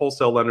mortgage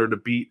wholesale lender to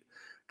beat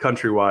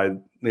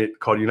Countrywide,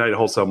 called United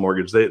Wholesale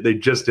Mortgage. They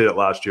just did it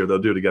last year. They'll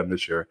do it again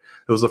this year.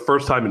 It was the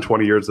first time in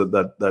 20 years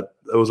that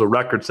it was a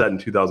record set in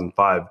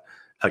 2005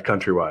 at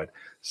Countrywide.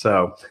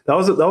 So that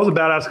was a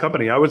badass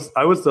company. I was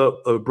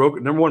the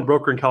number 1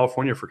 broker in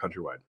California for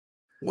Countrywide.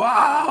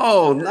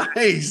 Wow,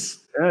 nice.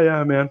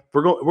 Yeah, man.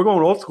 We're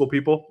going old school,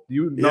 people.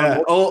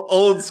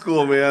 Old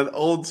school, man.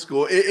 Old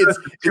school. It's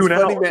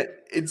funny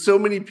that it's so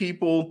many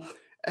people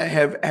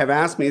have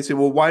asked me and said,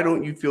 well, why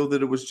don't you feel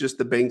that it was just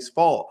the bank's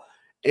fault?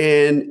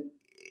 And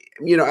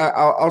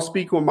I'll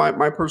speak on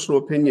my personal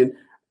opinion.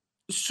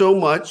 So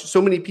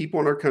many people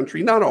in our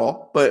country, not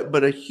all,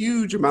 but a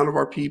huge amount of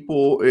our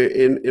people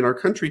in our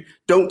country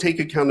don't take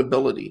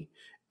accountability.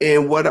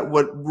 And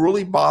what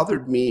really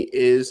bothered me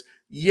is,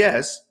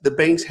 yes, the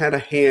banks had a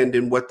hand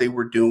in what they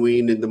were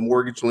doing, and the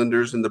mortgage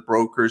lenders and the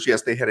brokers,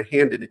 yes, they had a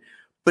hand in it,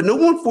 but no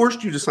one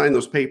forced you to sign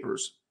those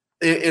papers.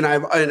 And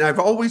I've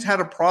always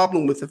had a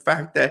problem with the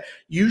fact that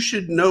you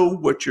should know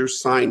what you're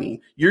signing.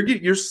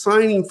 You're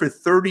signing for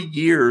 30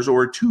 years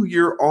or a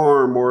 2-year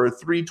ARM or a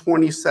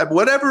 327,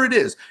 whatever it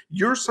is.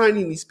 You're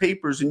signing these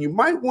papers, and you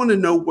might want to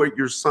know what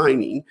you're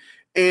signing.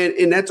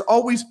 And that's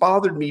always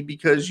bothered me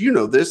because,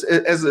 this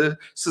as a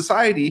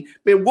society,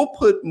 man, we'll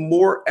put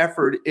more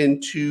effort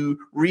into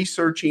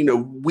researching a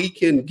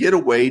weekend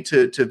getaway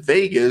to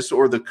Vegas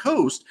or the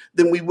coast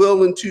than we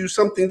will into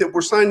something that we're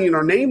signing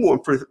our name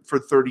on for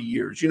 30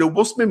 years.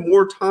 We'll spend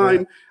more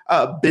time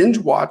binge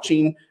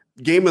watching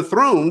Game of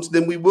Thrones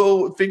than we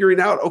will figuring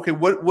out, okay,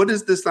 what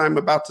is this I'm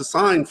about to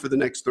sign for the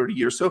next 30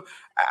 years? So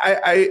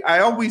I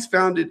always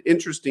found it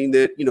interesting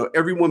that,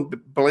 everyone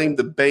blamed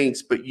the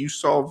banks, but you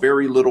saw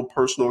very little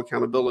personal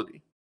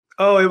accountability.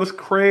 Oh, it was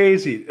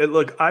crazy.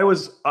 Look, I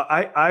was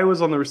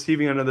on the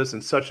receiving end of this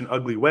in such an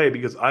ugly way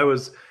because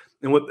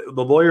and what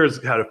the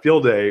lawyers had a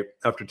field day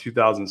after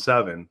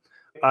 2007.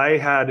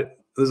 This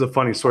is a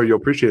funny story. You'll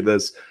appreciate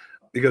this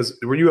because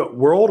were you at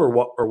World or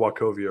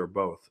Wachovia or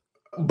both?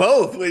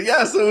 Both.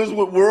 Yeah, so it was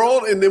with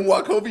World and then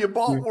Wachovia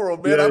bought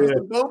World, man. I was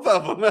in both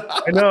of them.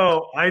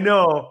 I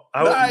know.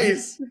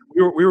 Nice.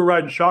 We were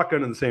riding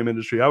shotgun in the same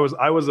industry. I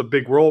was a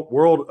big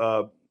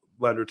world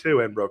lender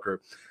too and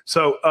broker.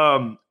 So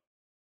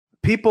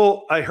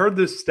I heard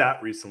this stat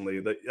recently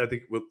that I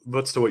think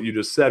relates to what you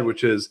just said,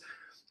 which is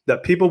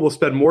that people will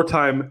spend more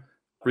time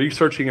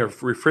researching a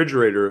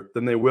refrigerator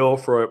than they will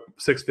for a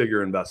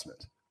 6-figure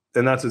investment.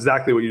 And that's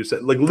exactly what you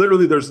said. Like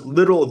literally there's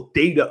little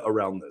data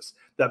around this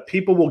that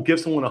people will give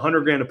someone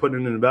 $100,000 to put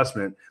in an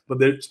investment, but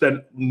they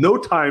spend no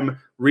time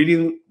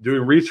reading,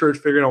 doing research,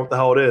 figuring out what the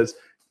hell it is.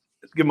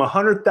 Give them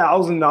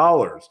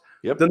 $100,000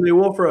 than they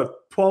will for a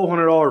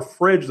 $1,200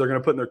 fridge they're going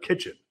to put in their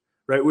kitchen,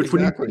 right? Which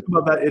when you think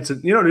about that,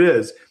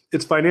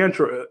 it's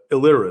financial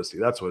illiteracy.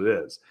 That's what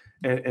it is.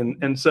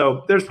 And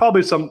so there's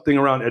probably something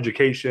around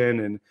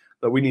education and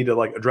that we need to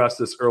like address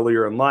this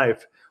earlier in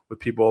life with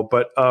people.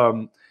 But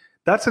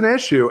that's an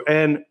issue.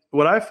 And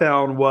what I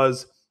found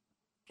was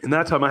in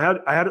that time, I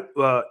had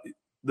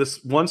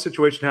this one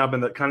situation happen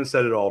that kind of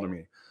said it all to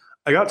me.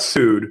 I got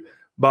sued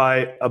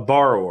by a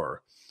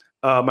borrower.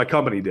 My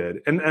company did.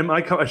 And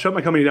I shut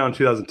my company down in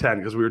 2010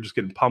 because we were just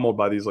getting pummeled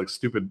by these like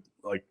stupid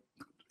like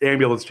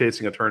ambulance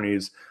chasing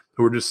attorneys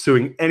who were just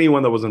suing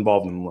anyone that was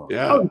involved in the loan.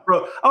 Yeah.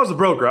 I was a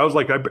broker. I was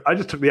like, I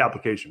just took the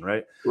application,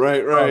 right?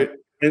 Right.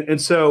 And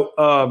so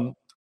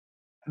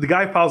the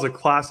guy files a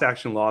class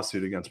action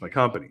lawsuit against my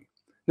company.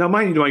 Now,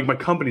 mind you, my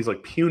company's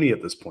like puny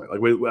at this point.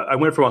 Like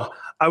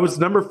I was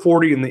number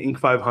 40 in the Inc.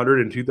 500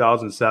 in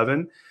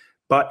 2007,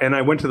 and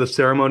I went to the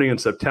ceremony in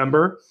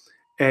September.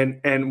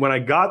 And when I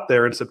got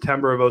there in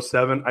September of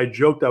 2007, I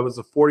joked I was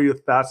the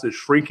 40th fastest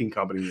shrinking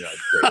company in the United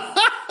States.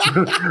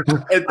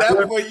 At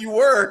that point, you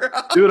were.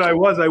 Dude, I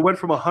went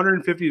from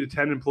 150 to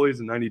 10 employees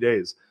in 90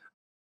 days.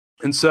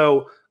 And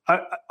so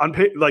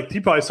he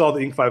probably saw the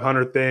Inc.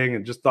 500 thing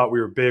and just thought we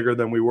were bigger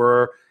than we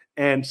were.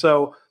 And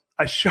so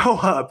I show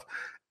up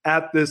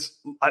at this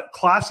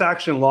class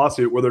action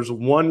lawsuit where there's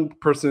one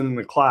person in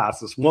the class,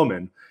 this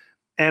woman,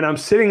 and I'm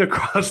sitting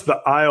across the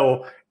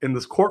aisle in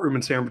this courtroom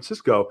in San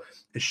Francisco,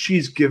 and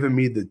she's giving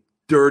me the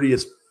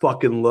dirtiest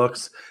fucking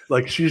looks.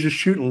 Like she's just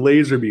shooting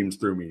laser beams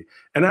through me.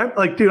 And I'm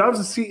like, dude, I was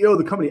the CEO of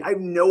the company. I have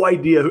no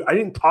idea. I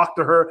didn't talk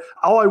to her.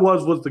 All I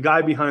was the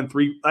guy behind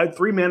I had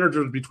three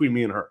managers between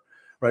me and her,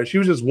 right? She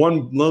was just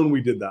one loan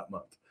we did that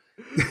month.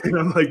 And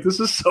I'm like, this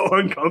is so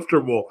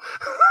uncomfortable.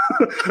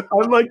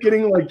 I'm like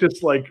getting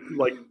just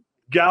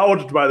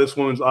gouged by this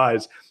woman's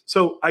eyes.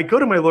 So I go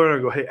to my lawyer and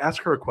I go, hey,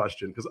 ask her a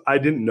question, because I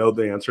didn't know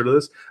the answer to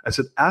this. I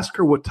said, ask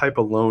her what type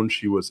of loan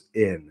she was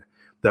in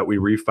that we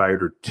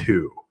refired her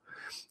to.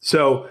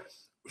 So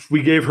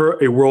we gave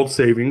her a World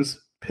Savings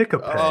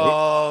Pick-a-Pay.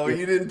 Oh,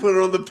 you didn't put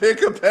her on the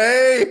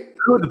Pick-a-Pay.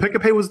 The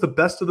Pick-a-Pay was the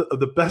best of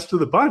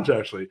the bunch,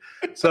 actually.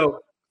 So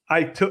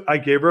I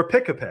gave her a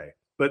Pick-a-Pay,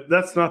 but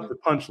that's not the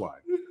punchline.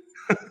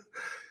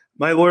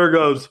 My lawyer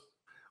goes,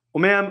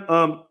 well,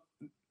 ma'am,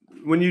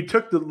 when you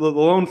took the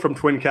loan from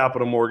Twin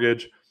Capital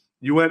Mortgage,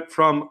 you went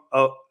from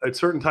a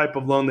certain type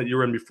of loan that you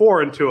were in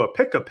before into a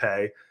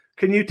Pick-a-Pay.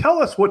 Can you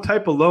tell us what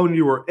type of loan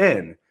you were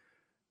in?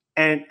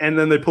 And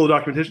then they pull the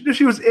documentation.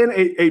 She was in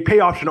a pay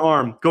option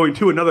arm going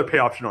to another pay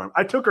option arm.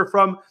 I took her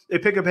from a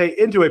Pick-a-Pay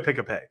into a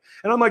Pick-a-Pay.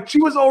 And I'm like,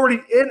 she was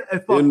already in a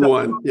fucked in up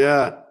one. loan.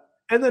 Yeah.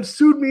 And then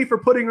sued me for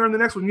putting her in the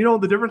next one. You know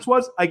what the difference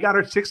was? I got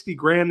her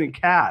 $60,000 in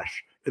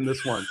cash in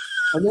this one.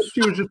 And then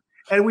she was just,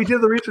 and we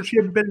did the research. She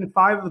had been in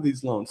 5 of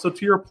these loans. So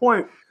to your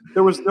point,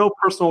 there was no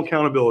personal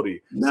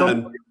accountability.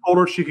 Somebody told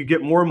her she could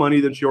get more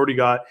money than she already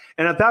got.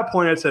 And at that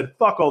point, I said,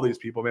 fuck all these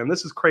people, man.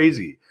 This is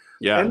crazy.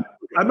 Yeah. And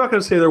I'm not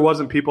going to say there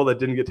wasn't people that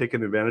didn't get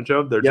taken advantage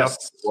of. There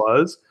definitely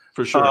was.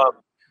 For sure.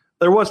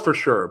 There was for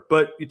sure.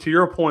 But to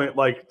your point,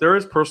 there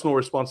is personal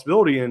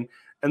responsibility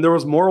and there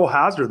was moral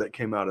hazard that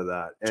came out of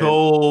that. And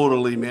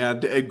totally,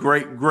 man. A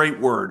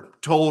great word.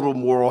 Total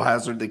moral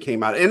hazard that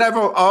came out. And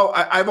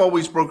I've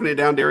always broken it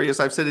down, Darius.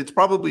 I've said it's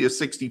probably a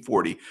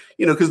 60-40,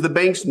 because the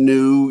banks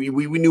knew,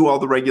 we knew all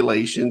the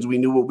regulations. We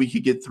knew what we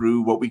could get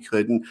through, what we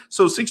couldn't.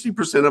 So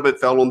 60% of it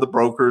fell on the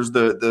brokers,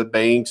 the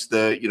banks,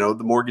 the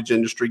mortgage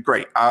industry.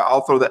 Great.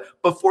 I'll throw that.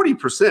 But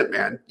 40%,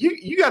 man,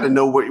 you got to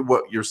know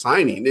what you're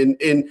signing.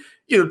 And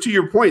to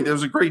your point,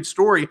 there's a great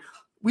story.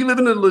 We live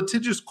in a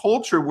litigious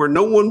culture where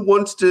no one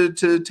wants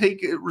to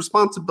take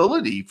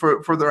responsibility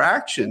for their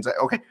actions.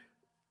 Okay.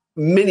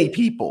 Many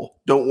people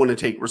don't want to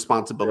take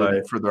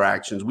responsibility for their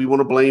actions. We want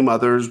to blame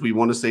others. We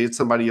want to say it's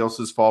somebody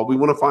else's fault. We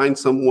want to find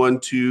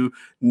someone to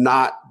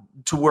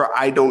where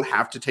I don't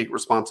have to take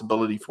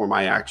responsibility for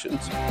my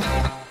actions.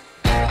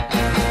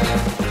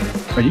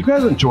 Are you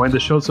guys enjoying the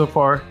show so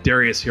far?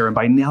 Darius here, and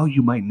by now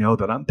you might know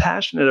that I'm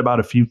passionate about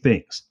a few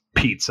things: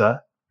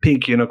 pizza,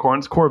 pink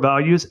unicorns, core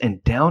values,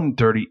 and down and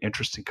dirty,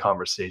 interesting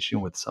conversation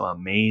with some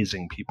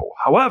amazing people.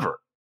 However,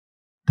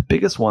 the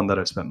biggest one that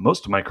I've spent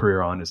most of my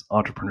career on is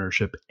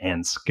entrepreneurship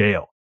and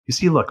scale. You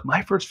see, look,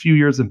 my first few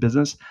years in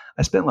business,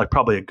 I spent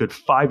probably a good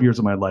 5 years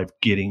of my life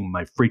getting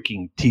my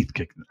freaking teeth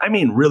kicked. I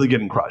mean, really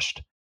getting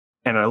crushed.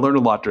 And I learned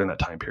a lot during that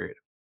time period.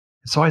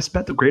 So I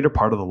spent the greater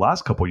part of the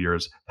last couple of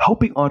years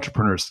helping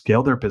entrepreneurs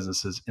scale their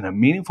businesses in a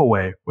meaningful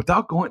way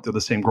without going through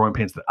the same growing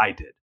pains that I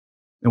did.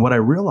 And what I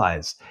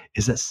realized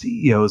is that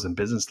CEOs and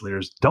business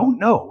leaders don't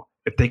know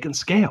if they can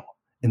scale,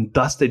 and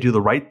thus they do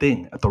the right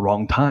thing at the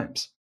wrong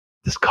times.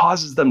 This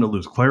causes them to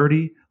lose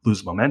clarity,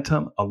 lose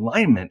momentum,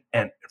 alignment,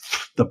 and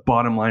the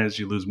bottom line is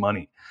you lose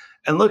money.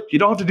 And look, you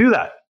don't have to do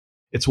that.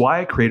 It's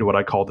why I created what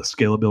I call the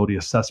scalability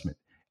assessment,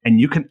 and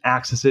you can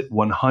access it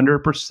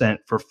 100%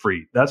 for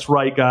free. That's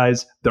right,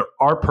 guys. There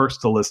are perks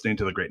to listening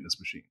to The Greatness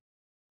Machine.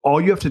 All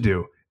you have to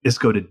do is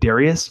go to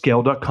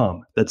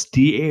DariusScale.com. That's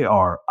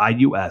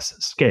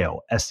DARIUS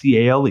scale,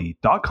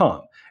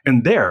 SCALE.com.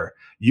 And there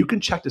you can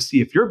check to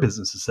see if your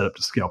business is set up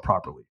to scale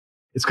properly.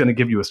 It's going to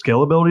give you a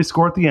scalability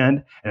score at the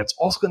end, and it's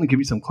also going to give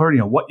you some clarity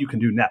on what you can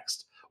do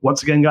next.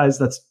 Once again, guys,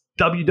 that's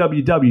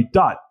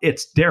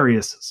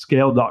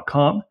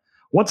www.itsdariusscale.com.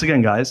 Once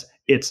again, guys,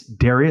 it's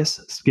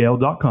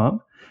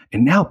DariusScale.com.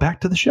 And now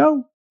back to the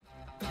show.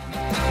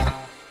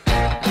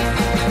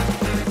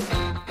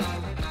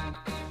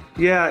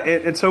 Yeah,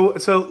 and so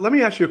let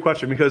me ask you a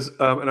question, because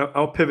and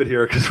I'll pivot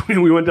here because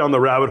we went down the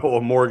rabbit hole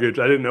of mortgage.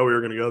 I didn't know we were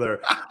going to go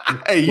there.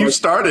 Hey, you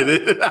started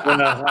it.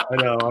 Yeah,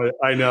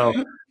 I know.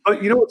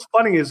 But what's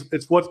funny is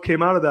it's what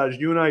came out of that is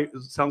you and I.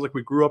 It sounds like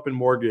we grew up in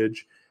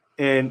mortgage,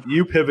 and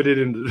you pivoted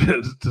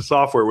into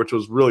software, which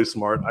was really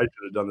smart. I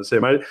should have done the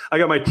same. I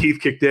got my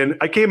teeth kicked in.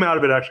 I came out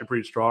of it actually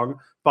pretty strong.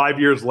 5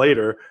 years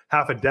later,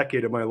 half a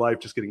decade of my life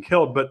just getting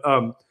killed, but.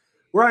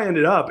 Where I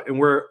ended up and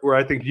where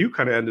I think you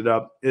kind of ended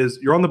up is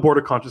you're on the board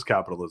of conscious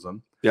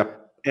capitalism.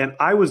 Yep. And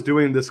I was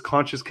doing this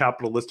conscious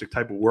capitalistic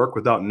type of work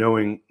without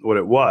knowing what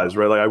it was,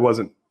 right? Like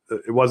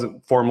it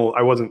wasn't formal.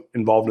 I wasn't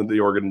involved in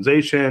the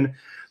organization,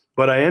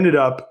 but I ended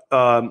up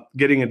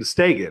getting into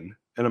Stegen,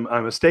 and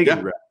I'm a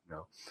staking rep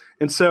now.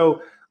 And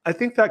so I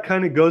think that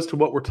kind of goes to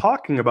what we're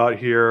talking about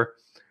here,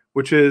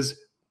 which is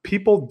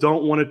people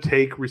don't want to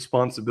take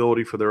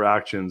responsibility for their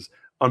actions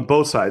on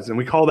both sides. And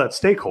we call that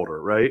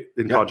stakeholder, right?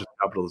 In conscious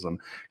capitalism.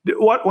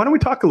 Why don't we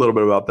talk a little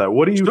bit about that?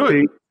 What do you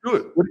think?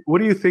 What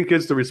do you think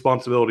is the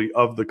responsibility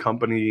of the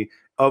company,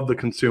 of the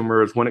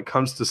consumers when it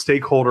comes to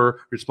stakeholder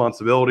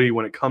responsibility,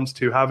 when it comes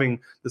to having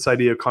this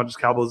idea of conscious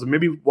capitalism?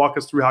 Maybe walk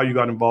us through how you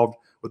got involved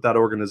with that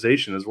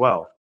organization as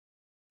well.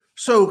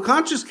 So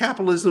conscious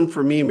capitalism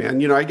for me,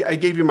 man, I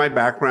gave you my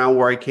background,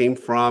 where I came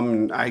from,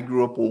 and I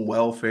grew up on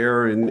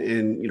welfare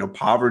and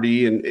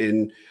poverty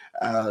and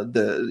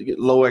the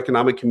low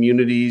economic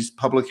communities,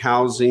 public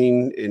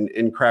housing,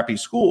 and crappy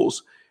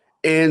schools.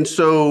 And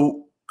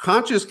so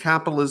conscious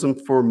capitalism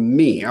for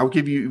me, I'll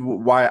give you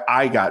why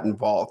I got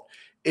involved,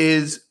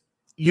 is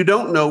you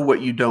don't know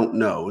what you don't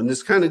know. And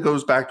this kind of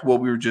goes back to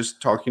what we were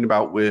just talking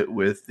about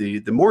with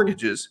the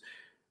mortgages.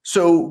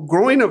 So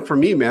growing up for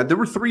me, man, there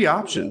were three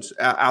options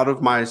out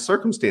of my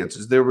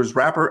circumstances. There was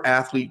rapper,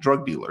 athlete,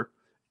 drug dealer.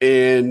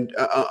 And,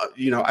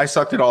 I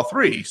sucked at all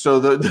three. So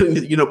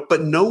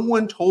but no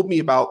one told me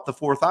about the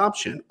fourth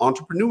option,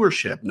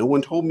 entrepreneurship. No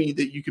one told me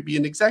that you could be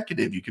an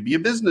executive, you could be a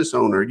business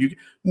owner,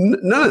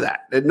 none of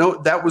that. No,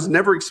 that was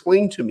never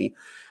explained to me.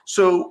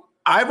 So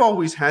I've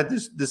always had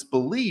this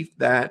belief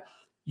that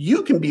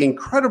you can be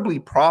incredibly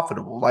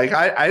profitable. Like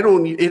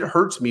it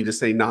hurts me to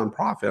say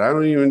nonprofit. I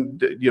don't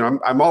even,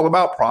 I'm all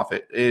about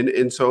profit.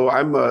 And so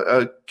I'm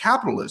a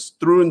capitalist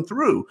through and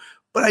through.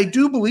 But I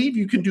do believe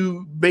you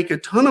can make a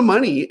ton of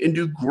money and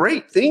do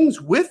great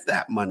things with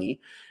that money.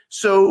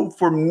 So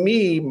for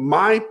me,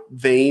 my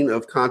vein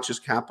of conscious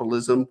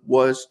capitalism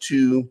was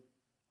to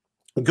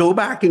go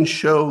back and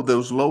show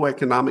those low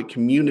economic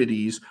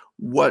communities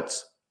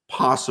what's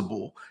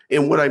possible.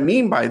 And what I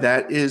mean by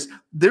that is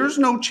there's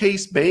no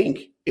Chase Bank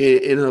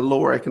in a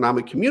lower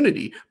economic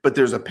community, but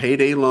there's a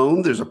payday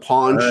loan, there's a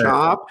pawn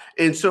shop.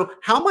 And so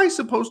how am I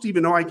supposed to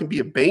even know I can be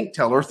a bank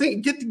teller?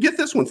 Get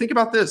this one. Think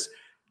about this.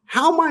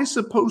 How am I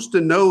supposed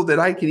to know that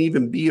I can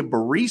even be a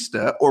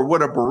barista or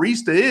what a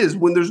barista is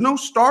when there's no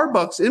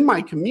Starbucks in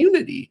my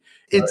community?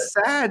 It's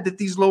sad that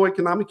these low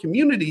economic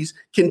communities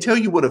can tell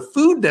you what a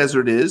food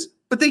desert is,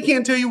 but they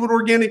can't tell you what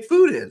organic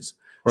food is.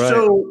 Right.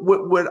 So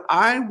what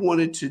I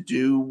wanted to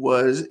do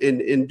was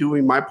in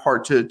doing my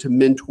part to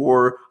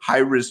mentor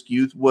high-risk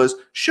youth was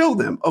show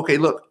them, okay,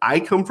 look, I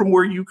come from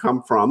where you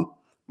come from.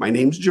 My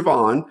name's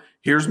Jevon.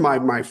 Here's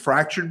my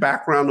fractured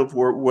background of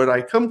what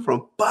I come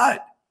from,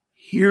 but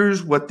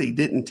here's what they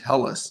didn't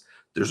tell us.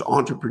 There's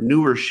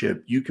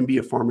entrepreneurship. You can be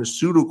a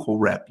pharmaceutical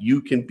rep.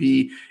 You can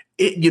be,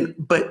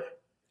 but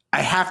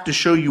I have to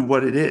show you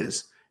what it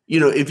is.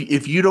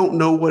 If you don't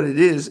know what it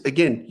is,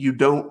 again, you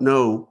don't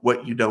know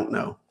what you don't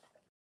know.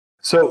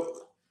 So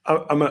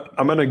I'm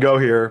going to go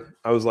here.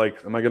 I was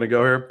like, am I going to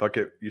go here? Fuck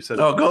it. You said,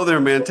 oh, go there,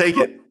 man. Take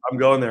it. I'm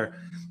going there.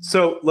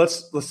 So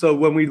so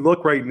when we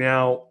look right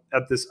now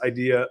at this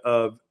idea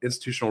of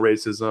institutional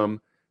racism,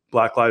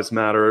 Black Lives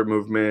Matter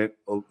movement,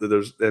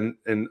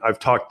 and I've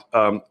talked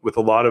with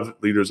a lot of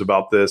leaders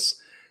about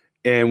this.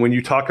 And when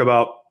you talk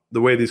about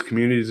the way these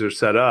communities are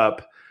set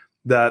up,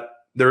 that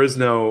you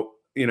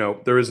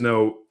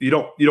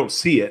don't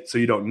see it, so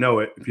you don't know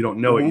it. If you don't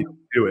know it, you don't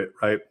do it,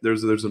 right?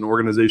 There's an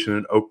organization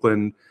in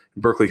Oakland,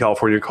 Berkeley,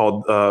 California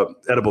called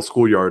Edible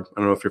Schoolyard. I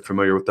don't know if you're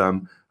familiar with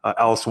them.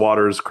 Alice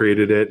Waters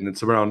created it, and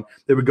it's around.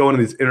 They would go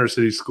into these inner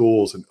city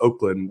schools in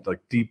Oakland, like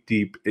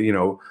deep,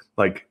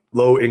 like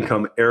low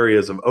income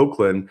areas of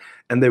Oakland,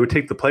 and they would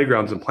take the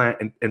playgrounds and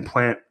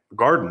plant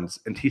gardens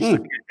and teach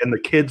and the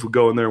kids would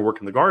go in there and work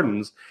in the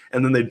gardens,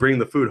 and then they'd bring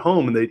the food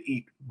home and they'd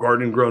eat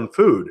garden grown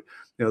food.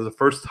 The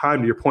first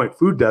time, to your point,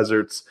 food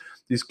deserts,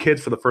 these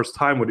kids for the first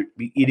time would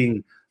be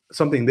eating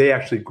something they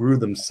actually grew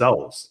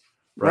themselves.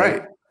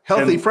 Right.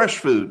 Healthy, fresh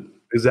food.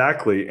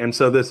 Exactly. And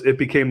so it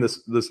became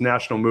this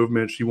national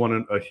movement. She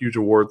won a huge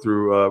award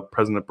through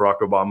President Barack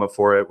Obama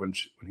for it when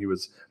he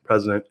was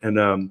president.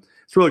 And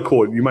it's really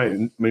cool. You might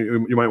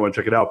want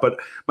to check it out. But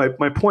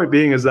my point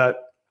being is that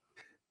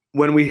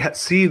when we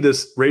see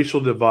this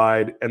racial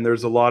divide, and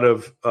there's a lot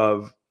of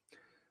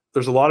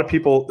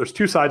people, there's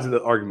two sides of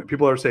the argument.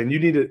 People are saying you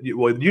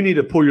need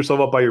to pull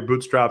yourself up by your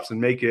bootstraps and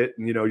make it.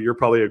 And you're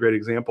probably a great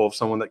example of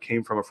someone that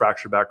came from a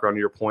fractured background, to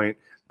your point,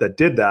 that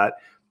did that.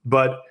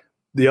 But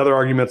the other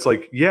argument's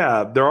like,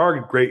 yeah, there are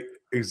great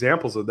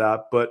examples of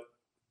that, but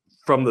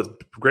from the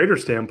greater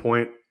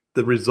standpoint,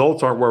 the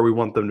results aren't where we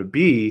want them to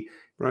be.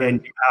 Right.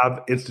 And you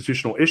have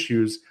institutional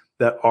issues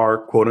that are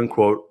quote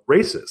unquote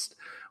racist.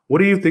 What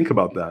do you think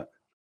about that?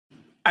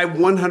 I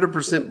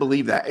 100%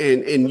 believe that.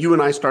 And you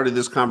and I started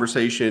this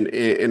conversation,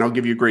 and I'll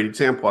give you a great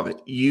example of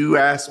it. You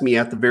asked me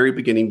at the very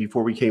beginning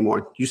before we came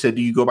on, you said,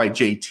 do you go by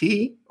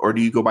JT or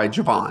do you go by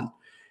Jevon?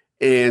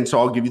 And so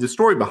I'll give you the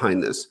story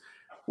behind this.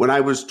 When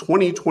I was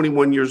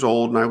 21 years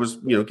old and I was,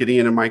 getting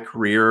into my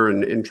career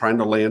and trying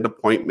to land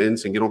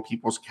appointments and get on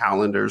people's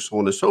calendars, so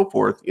on and so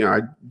forth,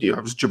 I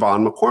was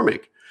Jevon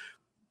McCormick.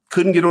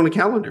 Couldn't get on a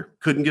calendar,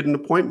 couldn't get an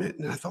appointment.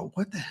 And I thought,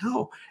 what the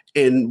hell?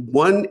 And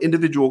one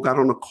individual got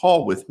on a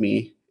call with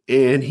me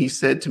And he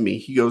said to me,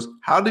 he goes,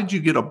 "How did you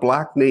get a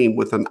black name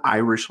with an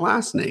Irish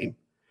last name?"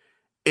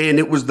 And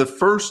it was the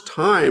first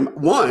time,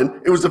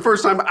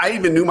 I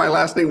even knew my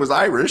last name was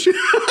Irish. And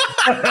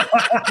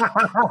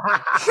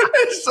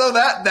so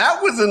that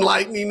was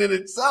enlightening in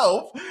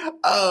itself.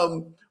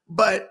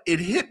 But it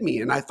hit me,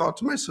 and I thought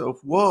to myself,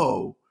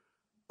 whoa,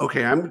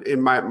 okay,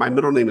 my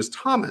middle name is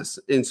Thomas.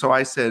 And so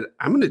I said,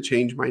 I'm going to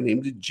change my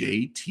name to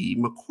JT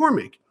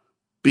McCormick,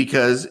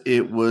 because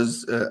it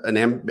was an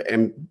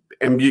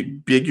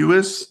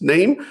ambiguous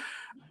name.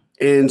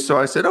 And so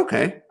I said,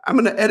 okay, I'm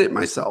going to edit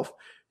myself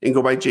and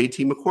go by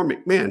JT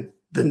McCormick. Man,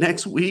 the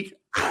next week,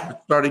 I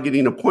started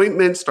getting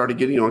appointments, started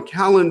getting on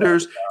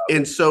calendars.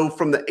 And so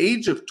from the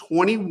age of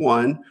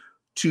 21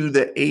 to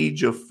the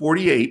age of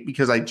 48,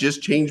 because I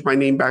just changed my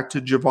name back to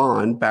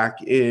Jevon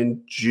back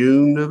in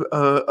June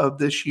of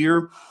this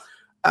year,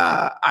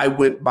 I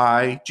went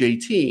by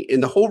JT.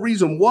 And the whole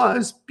reason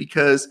was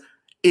because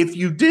if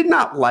you did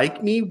not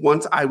like me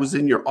once I was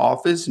in your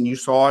office and you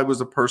saw I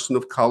was a person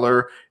of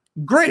color,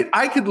 great,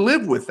 I could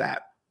live with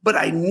that. But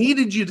I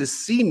needed you to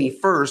see me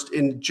first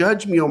and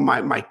judge me on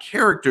my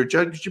character,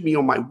 judge me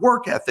on my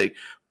work ethic.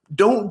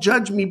 Don't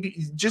judge me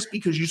just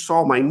because you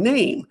saw my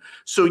name.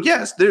 So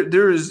yes,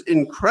 there is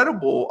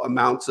incredible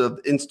amounts of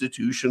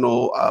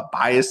institutional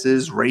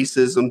biases,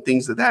 racism,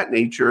 things of that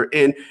nature.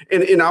 And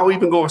I'll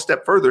even go a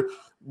step further.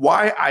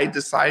 Why I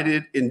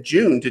decided in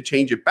June to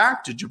change it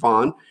back to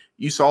Jevon,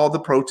 you saw the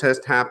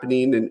protest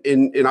happening,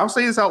 and I'll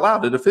say this out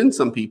loud, it offends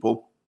some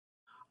people.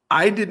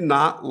 I did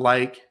not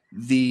like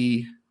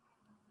the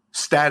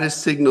status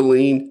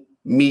signaling,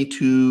 Me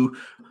Too,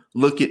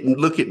 look at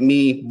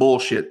me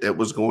bullshit that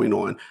was going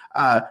on.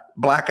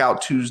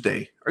 Blackout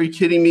Tuesday. Are you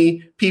kidding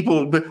me?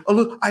 People, but oh,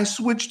 look, I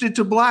switched it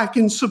to black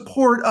in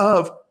support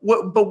of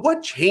what, but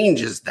what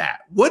changes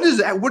that? What is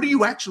that? What are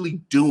you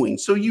actually doing?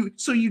 So you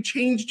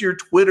changed your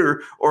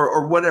Twitter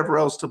or whatever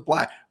else to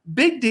black.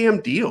 Big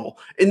damn deal.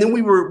 And then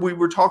we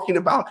were talking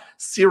about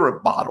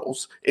syrup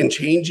bottles and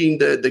changing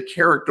the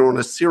character on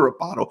a syrup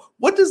bottle.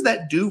 What does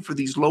that do for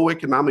these low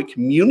economic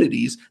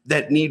communities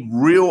that need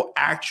real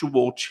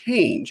actual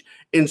change?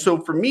 And so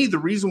for me, the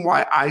reason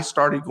why I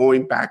started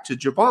going back to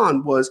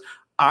Jevon was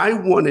I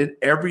wanted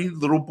every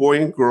little boy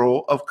and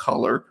girl of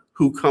color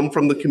who come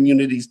from the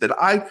communities that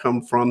I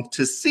come from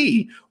to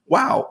see,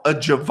 wow, a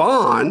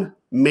Jevon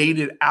made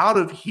it out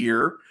of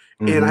here.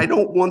 And I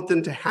don't want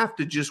them to have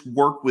to just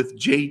work with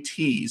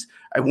JTs.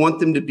 I want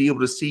them to be able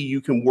to see you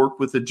can work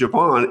with a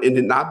Jevon and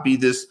it not be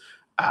this,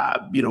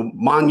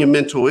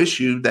 monumental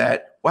issue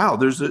that, wow,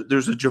 there's a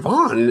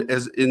Jevon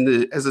as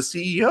a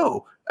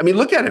CEO. I mean,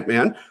 look at it,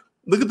 man.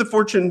 Look at the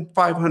Fortune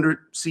 500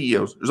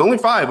 CEOs. There's only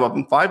 5 of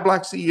them, 5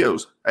 black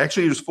CEOs.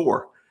 Actually, there's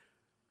 4.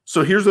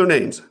 So here's their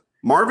names.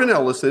 Marvin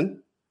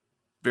Ellison,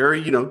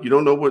 you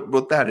don't know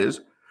what that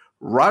is.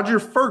 Roger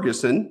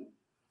Ferguson,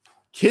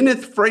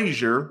 Kenneth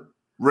Frazier,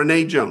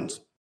 Renee Jones.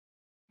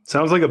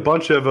 Sounds like a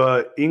bunch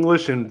of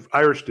English and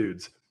Irish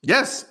dudes.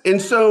 Yes.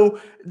 And so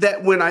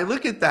that when I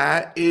look at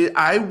that,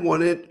 I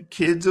wanted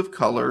kids of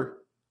color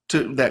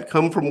that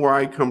come from where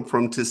I come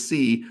from to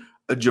see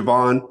a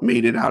Jevon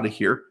made it out of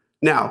here.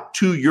 Now,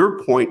 to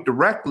your point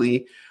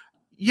directly,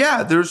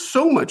 yeah, there's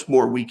so much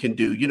more we can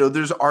do.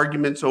 There's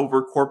arguments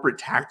over corporate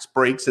tax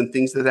breaks and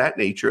things of that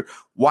nature.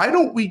 Why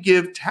don't we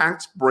give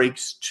tax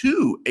breaks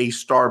to a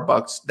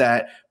Starbucks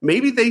that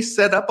maybe they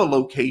set up a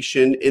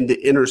location in the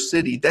inner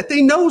city that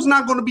they know is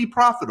not going to be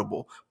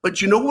profitable?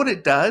 But you know what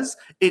it does?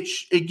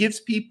 It gives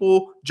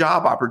people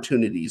job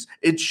opportunities.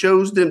 It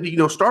shows them,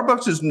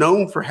 Starbucks is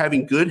known for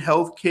having good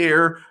health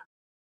care,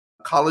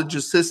 college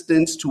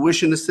assistance,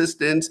 tuition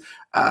assistance,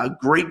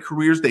 great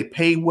careers. They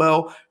pay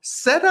well.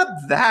 Set up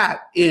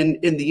that in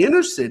the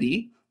inner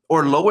city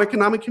or low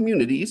economic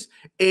communities.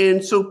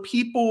 And so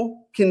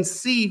people can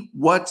see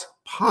what's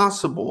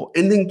possible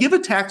and then give a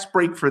tax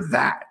break for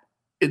that.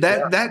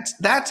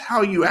 That's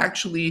how you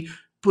actually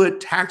put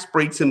tax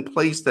breaks in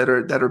place that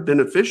are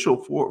beneficial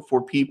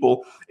for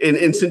people.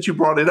 And since you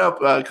brought it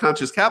up,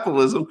 conscious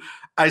capitalism,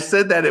 I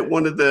said that at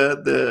one of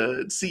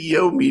the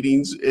CEO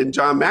meetings, and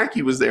John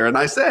Mackey was there, and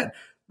I said,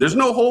 there's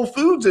no Whole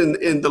Foods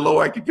in the low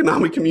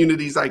economic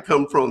communities I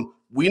come from.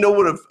 We know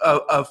what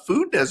a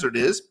food desert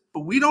is,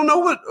 but we don't know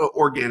what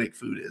organic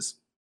food is.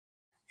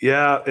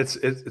 Yeah,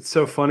 it's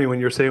so funny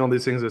when you're saying all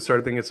these things. I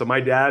started thinking. So my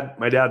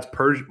dad's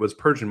was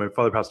Persian. My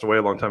father passed away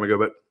a long time ago,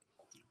 but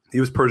he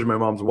was Persian. My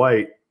mom's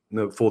white,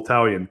 full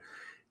Italian.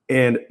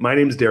 And my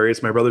name's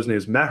Darius. My brother's name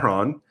is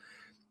Mehran.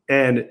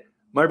 And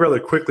my brother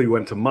quickly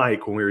went to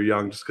Mike when we were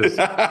young, just because,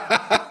 and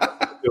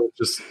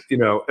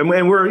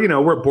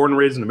we're born and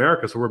raised in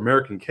America, so we're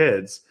American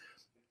kids.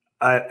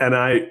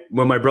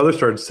 When my brother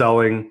started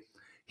selling,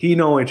 he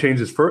not only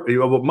changed his first,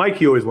 Mike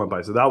he always went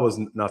by, so that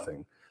was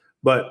nothing.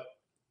 But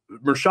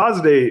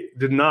Mershazadeh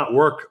did not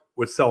work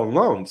with selling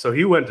loans, so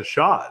he went to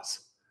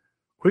Shaw's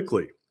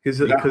quickly. Because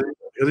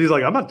he's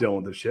like, I'm not dealing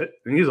with this shit,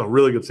 and he's a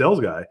really good sales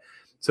guy,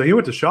 so he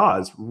went to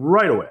Shaw's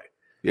right away.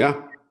 Yeah,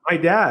 my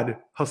dad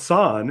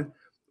Hassan,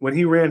 when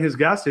he ran his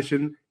gas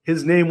station,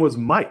 his name was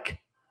Mike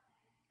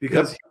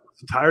because he was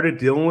tired of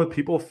dealing with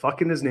people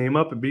fucking his name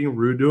up and being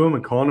rude to him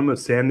and calling him a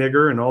sand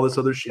nigger and all this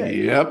other shit.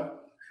 Yep.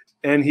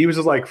 And he was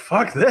just like,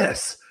 fuck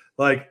this.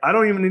 Like, I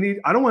don't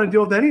want to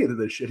deal with any of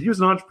this shit. He was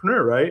an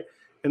entrepreneur, right?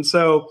 And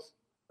so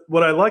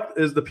what I like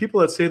is the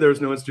people that say there's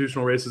no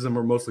institutional racism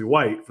are mostly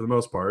white for the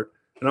most part.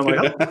 And I'm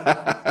like,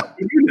 how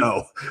do you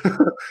know?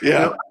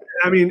 Yeah.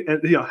 I mean,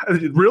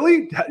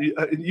 really?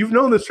 You've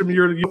known this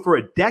for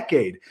a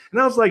decade. And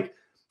I was like,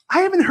 I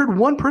haven't heard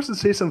one person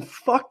say some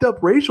fucked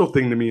up racial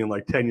thing to me in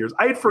like 10 years.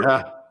 I'd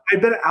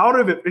been out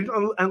of it,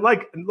 and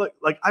like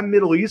I'm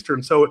Middle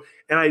Eastern, so,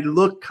 and I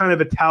look kind of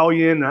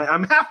Italian.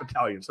 I'm half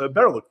Italian, so I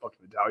better look fucking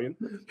Italian.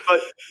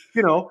 But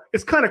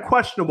it's kind of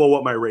questionable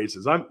what my race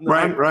is. I'm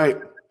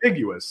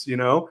ambiguous,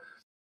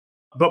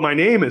 But my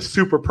name is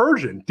super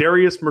Persian.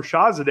 Darius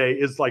Mirshahzadeh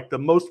is like the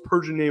most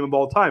Persian name of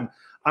all time.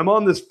 I'm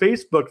on this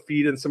Facebook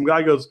feed, and some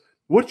guy goes,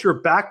 "What's your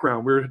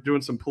background?" We were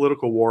doing some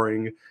political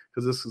warring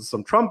because this is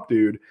some Trump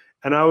dude,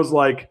 and I was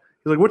like,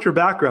 he's like, "What's your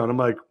background?" I'm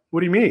like, "What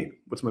do you mean?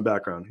 What's my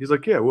background?" He's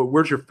like, "Yeah, well,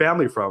 where's your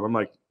family from?" I'm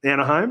like,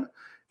 "Anaheim."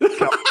 He's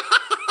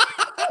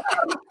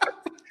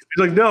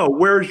like, "No,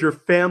 where's your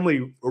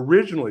family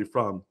originally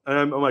from?" And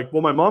I'm like,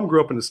 "Well, my mom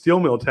grew up in a steel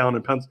mill town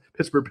in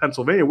Pittsburgh,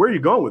 Pennsylvania. Where are you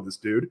going with this,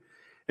 dude?"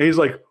 And he's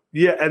like,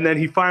 "Yeah." And then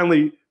he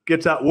finally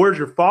gets out, "Where's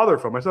your father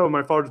from?" I said, "Oh,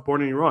 my father was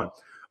born in Iran."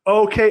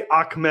 "Okay,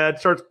 Ahmed,"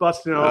 starts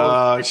busting out.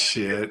 Oh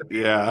shit.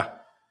 Yeah.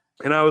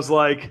 And I was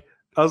like,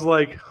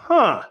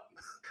 huh.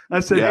 I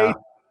said,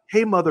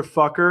 hey,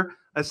 motherfucker.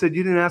 I said,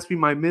 "You didn't ask me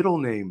my middle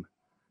name."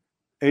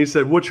 And he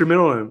said, "What's your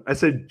middle name?" I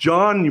said,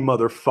 "John, you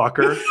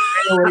motherfucker."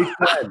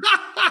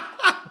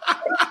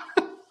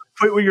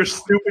 Quit with your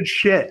stupid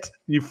shit,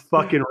 you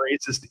fucking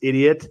racist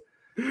idiot.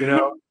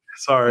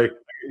 Sorry,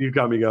 you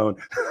got me going.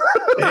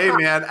 Hey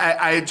man,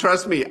 I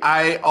trust me.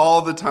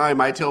 All the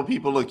time I tell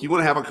people, look, you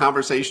want to have a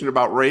conversation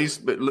about race,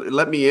 but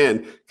let me in,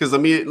 because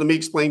let me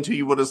explain to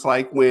you what it's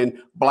like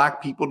when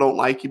black people don't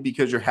like you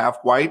because you're half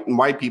white, and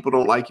white people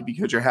don't like you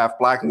because you're half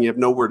black, and you have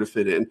nowhere to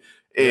fit in.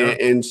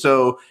 And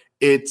so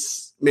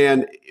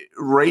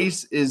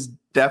race is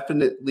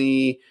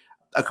definitely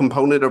a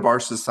component of our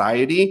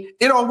society.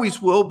 It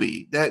always will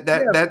be. That's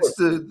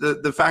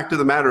the fact of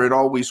the matter. It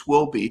always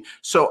will be.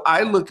 So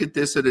I look at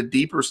this at a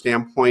deeper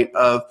standpoint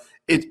of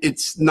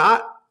it's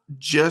not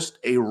just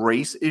a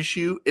race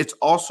issue. It's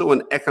also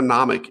an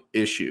economic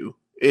issue.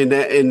 In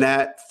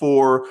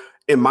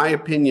my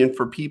opinion,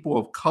 for people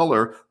of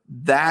color,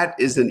 that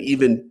is an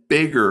even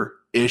bigger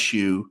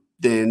issue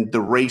than the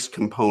race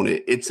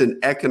component. It's an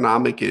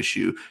economic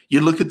issue.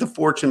 You look at the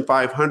Fortune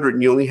 500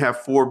 and you only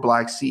have 4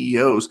 black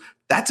CEOs.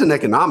 That's an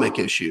economic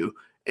issue.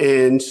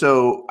 And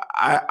so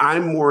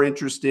I'm more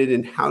interested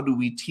in how do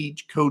we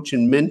teach, coach,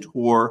 and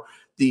mentor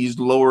these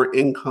lower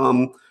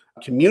income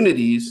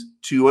communities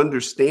to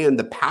understand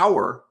the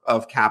power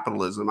of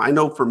capitalism. I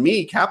know for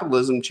me,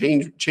 capitalism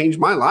changed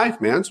my life,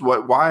 man. It's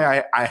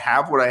why I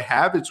have what I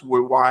have. It's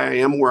why I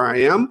am where I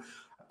am.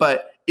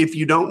 But if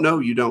you don't know,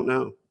 you don't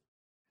know.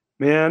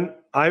 Man,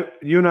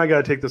 you and I got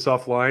to take this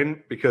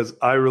offline, because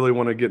I really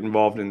want to get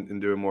involved in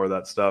doing more of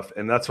that stuff.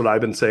 And that's what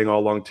I've been saying all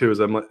along too, is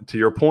to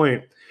your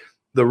point,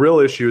 the real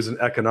issue is an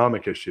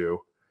economic issue.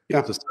 Yeah.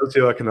 It's a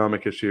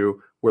socioeconomic issue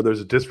where there's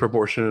a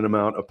disproportionate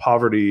amount of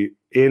poverty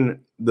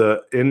in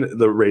the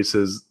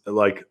races,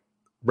 like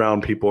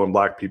brown people and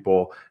black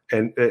people.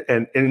 But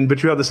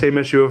you have the same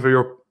issue if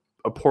you're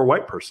a poor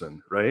white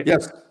person, right?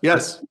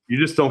 Yes. You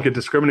just don't get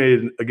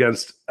discriminated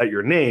against at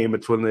your name.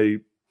 It's when they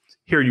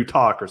hear you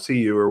talk or see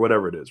you or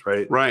whatever it is,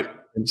 right? Right.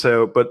 And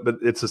so, but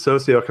it's a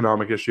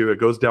socioeconomic issue. It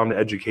goes down to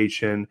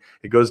education.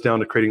 It goes down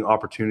to creating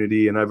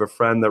opportunity. And I have a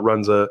friend that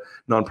runs a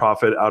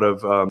nonprofit out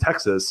of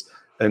Texas,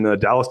 in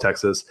Dallas,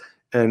 Texas.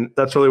 And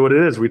that's really what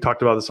it is. We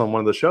talked about this on one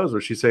of the shows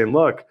where she's saying,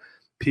 look,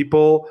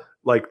 people,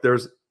 like,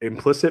 there's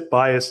implicit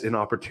bias in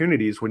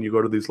opportunities when you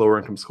go to these lower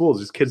income schools.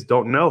 These kids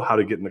don't know how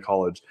to get into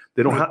college.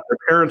 They don't have, their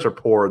parents are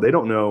poor. They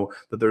don't know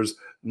that there's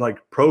like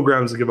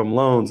programs that give them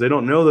loans. They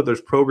don't know that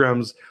there's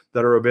programs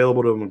that are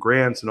available to them,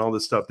 grants and all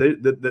this stuff. They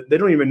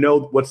don't even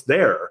know what's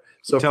there.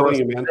 So for us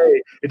to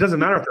say, it doesn't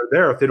matter if they're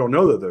there if they don't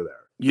know that they're there.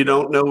 You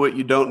don't know what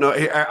you don't know.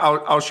 Hey,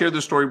 I'll share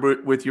the story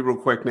with you real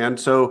quick, man.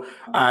 So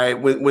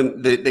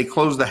when they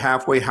closed the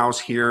halfway house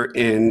here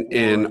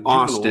in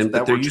Austin,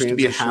 but there used to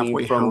be a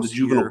halfway from the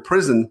juvenile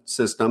prison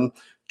system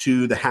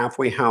to the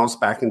halfway house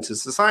back into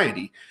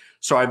society.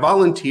 So I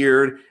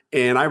volunteered,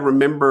 and I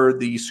remember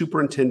the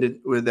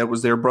superintendent that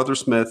was there, Brother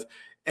Smith.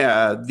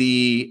 I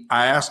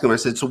asked him, I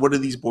said, so what do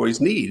these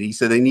boys need? He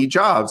said, they need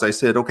jobs. I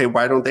said, okay,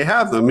 why don't they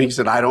have them? He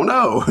said, I don't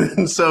know.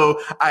 And so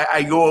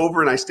I go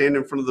over and I stand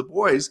in front of the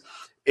boys.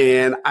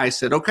 And I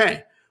said,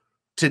 okay,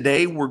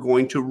 today we're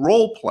going to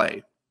role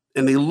play.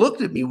 And they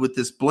looked at me with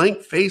this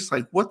blank face,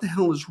 like, what the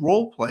hell is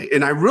role play?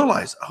 And I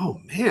realized,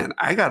 oh man,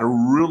 I got to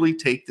really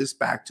take this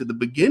back to the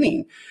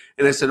beginning.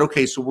 And I said,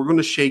 okay, so we're going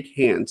to shake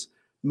hands.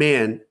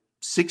 Man,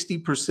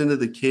 60%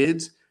 of the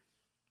kids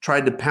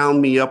tried to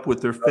pound me up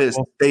with their fists.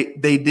 They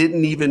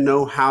didn't even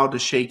know how to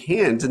shake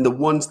hands. And the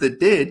ones that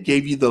did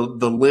gave you the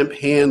limp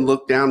hand,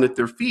 look down at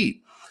their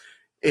feet.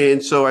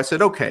 And so I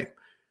said, okay,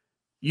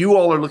 You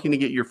all are looking to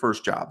get your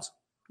first jobs.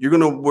 You're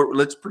going to work.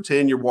 Let's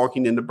pretend you're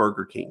walking into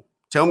Burger King.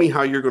 Tell me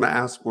how you're going to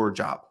ask for a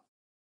job.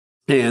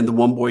 And the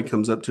one boy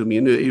comes up to me,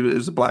 and he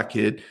was a black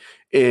kid,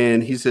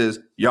 and he says,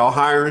 "Y'all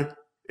hiring?"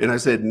 And I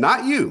said,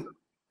 "Not you."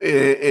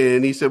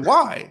 And he said,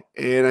 "Why?"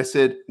 And I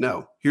said,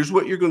 "No, here's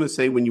what you're going to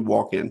say when you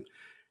walk in.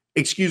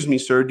 Excuse me,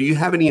 sir, do you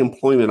have any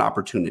employment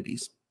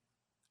opportunities?"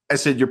 I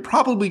said, "You're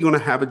probably going to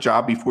have a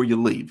job before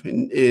you leave."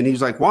 And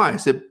he's like, "Why?" I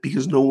said,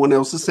 "Because no one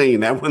else is saying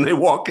that when they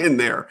walk in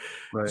there."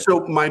 Right.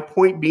 So my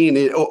point being,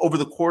 over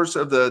the course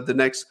of the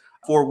next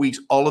 4 weeks,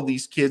 all of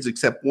these kids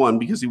except one,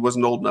 because he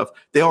wasn't old enough,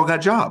 they all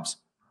got jobs.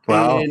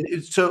 Wow.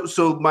 And so I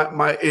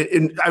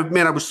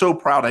was so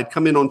proud. I'd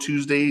come in on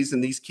Tuesdays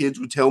and these kids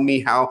would tell me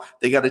how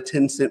they got a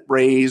 10-cent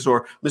raise,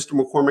 or Mr.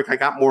 McCormick, I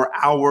got more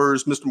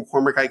hours. Mr.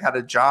 McCormick, I got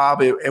a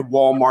job at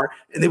Walmart.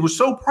 And they were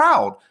so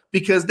proud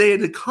because they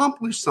had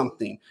accomplished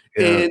something.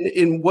 Yeah.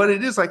 And what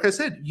it is, like I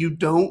said, you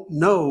don't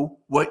know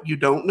what you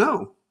don't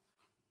know.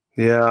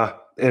 Yeah.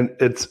 And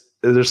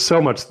there's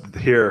so much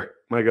here.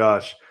 My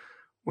gosh.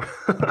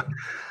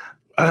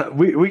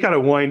 We got to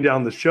wind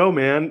down the show,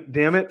 man.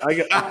 Damn it. I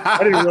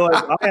didn't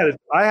realize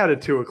I had a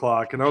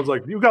 2:00 and I was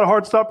like, "You got a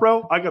hard stop,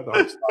 bro?" I got the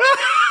hard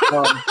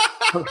stop.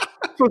 I'm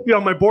supposed to be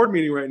on my board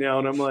meeting right now.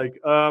 And I'm like,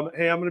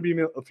 "Hey, I'm going to be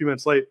a few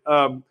minutes late."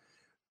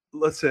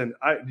 Listen,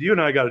 you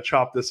and I got to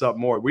chop this up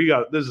more.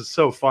 This is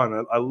so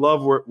fun. I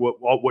love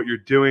what you're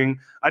doing.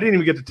 I didn't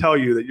even get to tell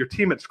you that your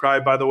team at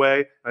Scribe, by the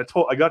way,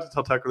 I got to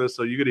tell Tucker this,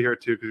 so you get to hear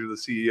it too, because you're the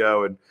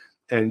CEO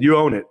and you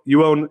own it.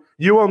 You own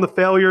the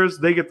failures.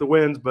 They get the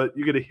wins, but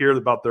you get to hear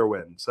about their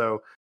wins.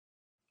 So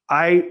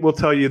I will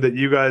tell you that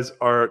you guys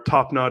are a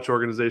top-notch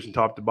organization,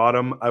 top to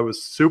bottom. I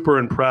was super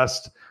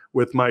impressed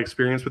with my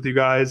experience with you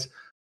guys.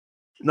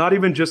 Not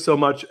even just so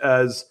much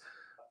as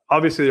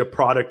obviously a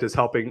product is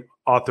helping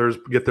authors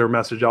get their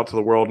message out to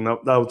the world, and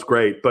that was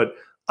great. But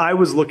I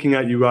was looking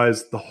at you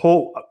guys the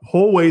whole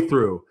way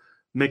through,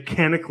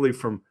 mechanically,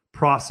 from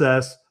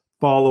process,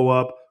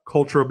 follow-up,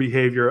 cultural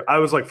behavior. I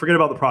was like, forget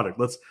about the product.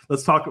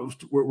 Let's talk.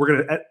 We're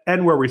going to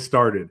end where we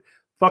started.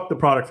 Fuck the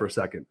product for a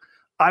second.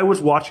 I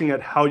was watching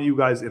at how you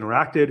guys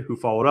interacted, who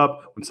followed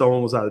up when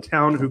someone was out of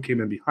town, who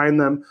came in behind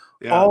them,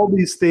 all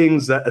these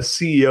things that a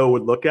CEO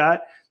would look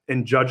at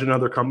and judge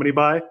another company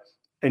by.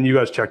 And you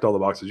guys checked all the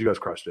boxes. You guys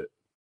crushed it.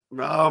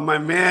 Oh, my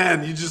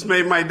man, you just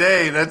made my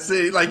day. That's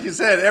it. Like you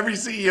said, every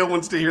CEO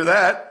wants to hear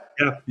that.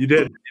 Yeah, you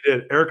did.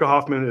 Erica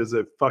Hoffman is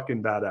a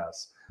fucking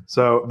badass.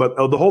 So, but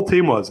the whole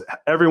team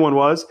everyone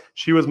was.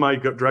 She was my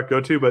direct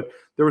go-to, but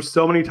there were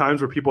so many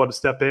times where people had to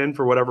step in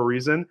for whatever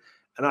reason.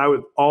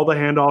 And all the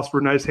handoffs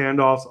were nice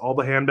handoffs. All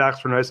the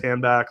handbacks were nice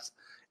handbacks.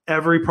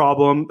 Every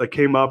problem that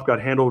came up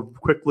got handled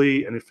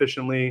quickly and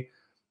efficiently.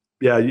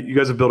 Yeah, you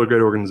guys have built a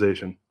great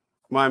organization.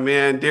 My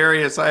man,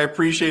 Darius, I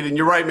appreciate it. And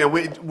you're right, man.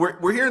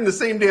 We're here in the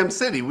same damn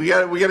city. We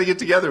got to get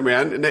together,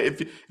 man. And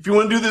if you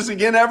want to do this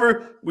again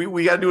ever,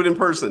 we got to do it in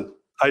person.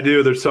 I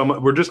do. There's so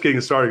much. We're just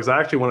getting started because I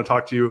actually want to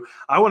talk to you.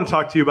 I want to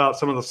talk to you about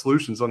some of the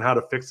solutions on how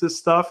to fix this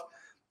stuff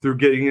through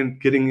getting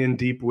in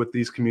deep with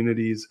these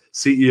communities,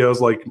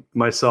 CEOs like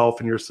myself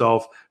and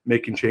yourself,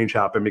 making change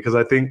happen. Because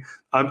I think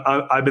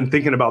I've been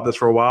thinking about this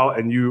for a while,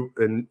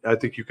 and I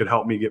think you could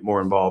help me get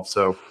more involved.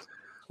 So.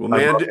 Well,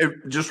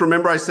 man, just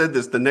remember I said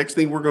this. The next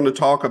thing we're going to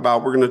talk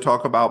about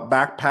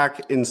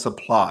backpack and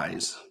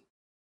supplies.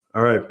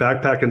 All right,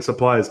 backpack and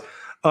supplies.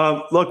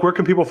 Look, where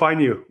can people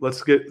find you?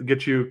 Let's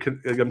get you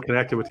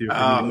connected with you.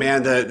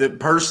 Man,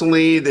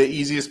 personally, the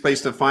easiest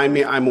place to find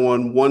me, I'm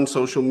on one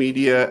social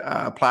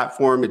media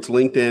platform. It's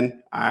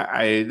LinkedIn.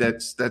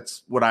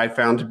 That's what I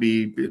found to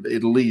be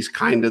at least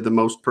kind of the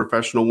most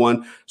professional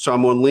one. So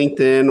I'm on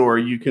LinkedIn, or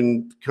you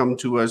can come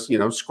to us.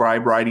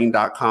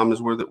 scribewriting.com is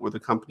where the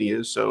company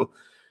is. So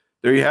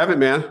there you have it,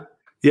 man.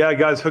 Yeah,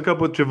 guys, hook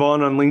up with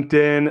Jevon on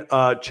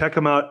LinkedIn. Check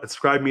them out at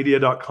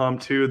scribemedia.com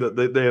too.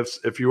 They have,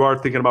 if you are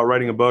thinking about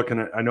writing a book,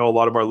 and I know a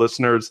lot of our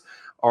listeners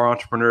are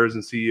entrepreneurs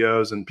and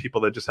CEOs and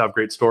people that just have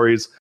great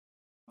stories.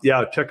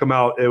 Yeah, check them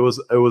out. It was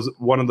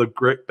one of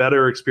the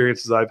better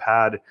experiences I've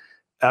had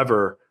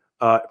ever,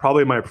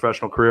 probably in my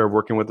professional career of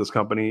working with this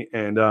company.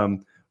 And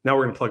now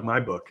we're going to plug my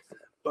book.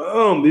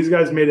 Boom! These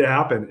guys made it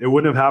happen. It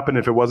wouldn't have happened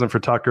if it wasn't for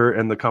Tucker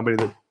and the company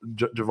that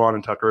Jevon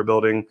and Tucker are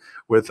building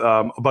with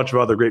a bunch of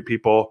other great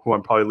people who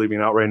I'm probably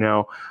leaving out right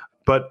now.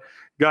 But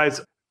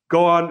guys,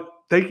 go on.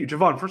 Thank you,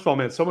 Jevon. First of all,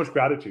 man, so much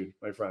gratitude,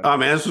 my friend. Oh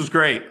man, this was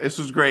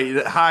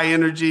great. High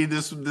energy.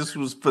 This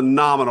was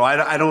phenomenal.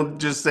 I don't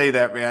just say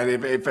that, man.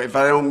 If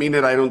I don't mean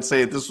it, I don't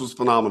say it. This was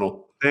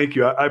phenomenal. Thank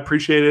you. I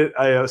appreciate it.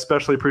 I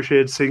especially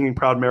appreciated singing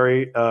 "Proud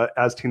Mary"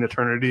 as Tina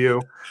Turner to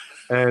you.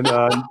 And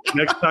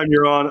next time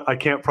you're on, I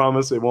can't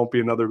promise it won't be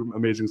another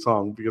amazing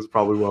song, because it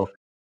probably will.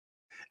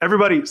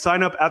 Everybody,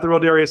 sign up at The Real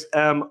Darius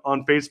M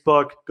on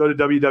Facebook. Go to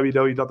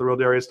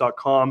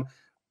www.therealdarius.com.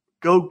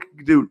 Go,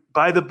 dude,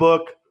 buy the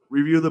book,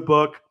 review the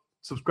book,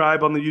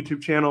 subscribe on the YouTube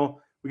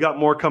channel. We got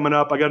more coming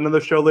up. I got another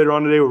show later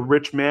on today with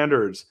Rich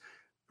Manders.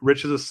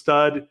 Rich is a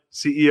stud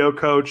CEO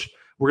coach.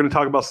 We're going to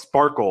talk about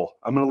Sparkle.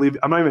 I'm not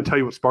even tell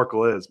you what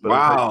Sparkle is, but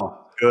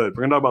wow. good.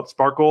 We're going to talk about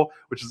Sparkle,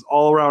 which is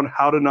all around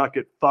how to not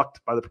get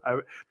fucked by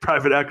the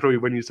private equity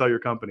when you sell your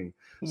company.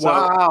 So,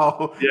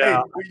 wow.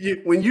 Yeah.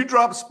 Hey, when you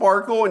drop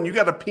Sparkle and you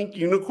got a pink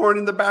unicorn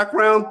in the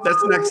background,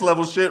 that's next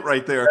level shit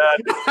right there.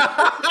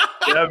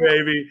 Yeah,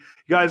 baby.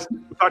 You guys,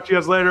 we'll talk to you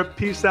guys later.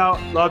 Peace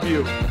out. Love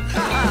you.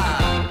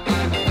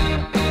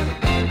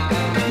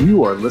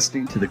 You are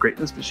listening to The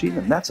Greatness Machine,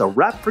 and that's a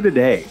wrap for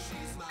today.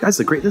 Guys,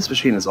 The Greatness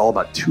Machine is all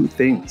about two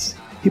things: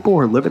 people who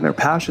are living their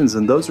passions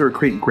and those who are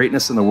creating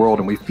greatness in the world.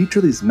 And we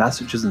feature these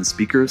messages and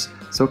speakers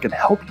so it can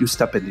help you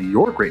step into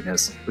your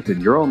greatness within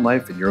your own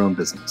life and your own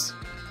business.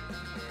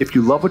 If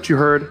you love what you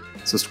heard,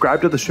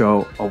 subscribe to the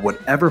show on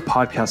whatever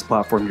podcast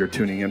platform you're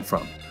tuning in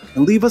from,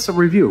 and leave us a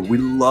review. We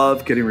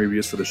love getting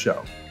reviews for the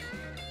show.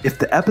 If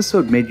the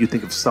episode made you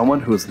think of someone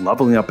who is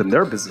leveling up in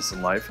their business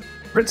and life,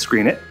 print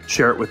screen it,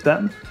 share it with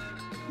them.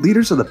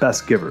 Leaders are the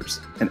best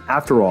givers, and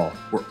after all,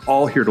 we're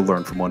all here to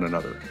learn from one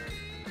another.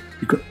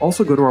 You can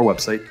also go to our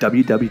website,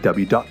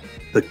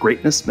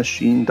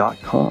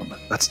 www.thegreatnessmachine.com.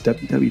 That's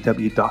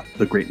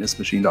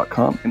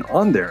www.thegreatnessmachine.com, and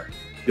on there,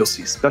 you'll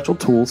see special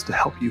tools to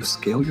help you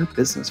scale your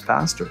business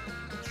faster,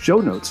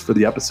 show notes for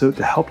the episode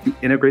to help you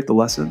integrate the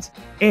lessons,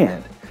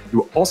 and you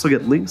will also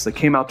get links that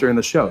came out during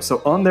the show.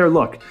 So on there,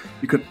 look,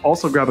 you can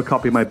also grab a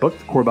copy of my book,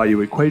 The Core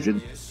Value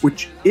Equation,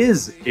 which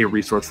is a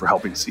resource for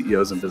helping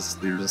CEOs and business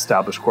leaders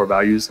establish core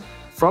values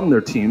from their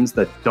teams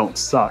that don't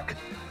suck.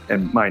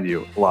 And mind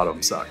you, a lot of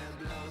them suck.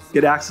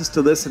 Get access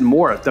to this and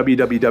more at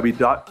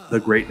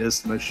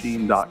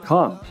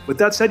www.thegreatnessmachine.com. With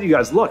that said, you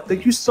guys, look,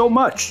 thank you so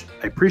much.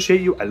 I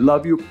appreciate you. I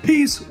love you.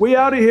 Peace. We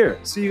out of here.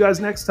 See you guys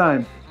next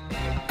time.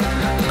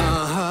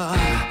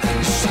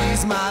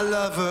 She's my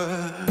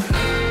lover.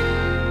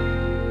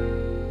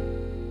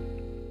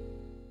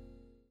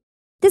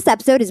 This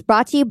episode is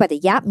brought to you by the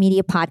Yap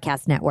Media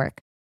Podcast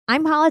Network.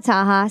 I'm Hala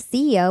Taha,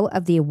 CEO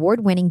of the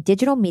award-winning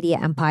digital media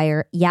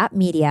empire, Yap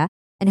Media,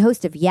 and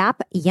host of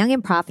Yap Young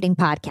and Profiting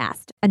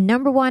Podcast, a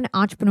 #1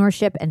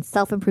 entrepreneurship and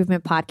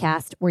self-improvement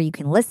podcast where you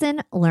can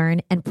listen,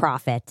 learn, and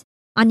profit.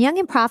 On Young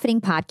and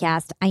Profiting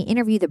Podcast, I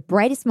interview the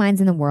brightest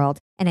minds in the world,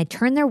 and I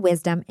turn their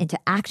wisdom into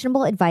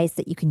actionable advice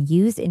that you can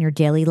use in your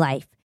daily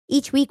life.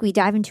 Each week, we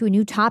dive into a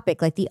new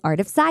topic like the art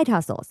of side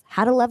hustles,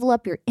 how to level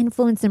up your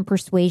influence and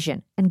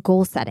persuasion, and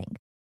goal setting.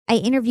 I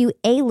interview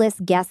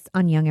A-list guests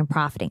on Young and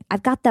Profiting.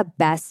 I've got the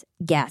best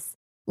guests,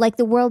 like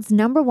the world's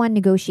 #1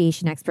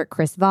 negotiation expert,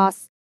 Chris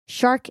Voss,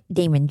 Shark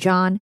Damon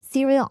John,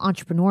 serial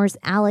entrepreneurs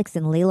Alex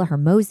and Layla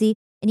Hermosi,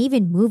 and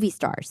even movie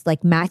stars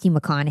like Matthew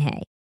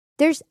McConaughey.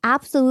 There's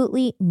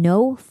absolutely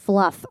no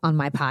fluff on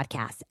my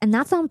podcast, and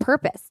that's on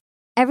purpose.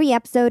 Every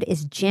episode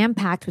is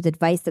jam-packed with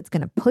advice that's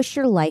going to push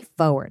your life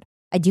forward.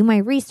 I do my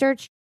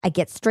research, I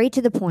get straight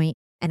to the point,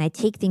 and I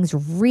take things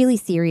really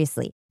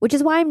seriously, which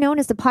is why I'm known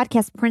as the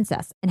podcast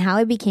princess and how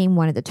I became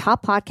one of the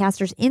top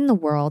podcasters in the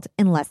world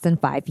in less than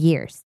 5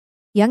 years.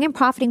 Young and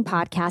Profiting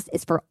Podcast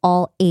is for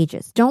all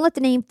ages. Don't let the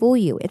name fool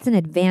you. It's an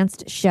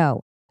advanced show.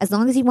 As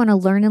long as you want to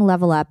learn and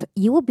level up,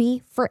 you will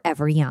be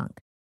forever young.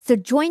 So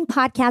join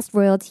podcast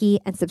royalty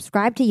and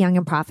subscribe to Young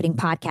and Profiting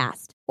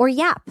Podcast, or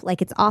YAP,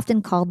 like it's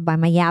often called by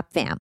my YAP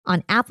fam,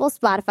 on Apple,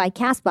 Spotify,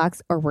 CastBox,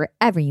 or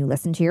wherever you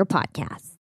listen to your podcasts.